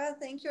 Sarah.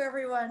 Thank you,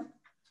 everyone.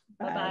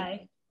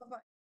 Bye-bye. Bye-bye.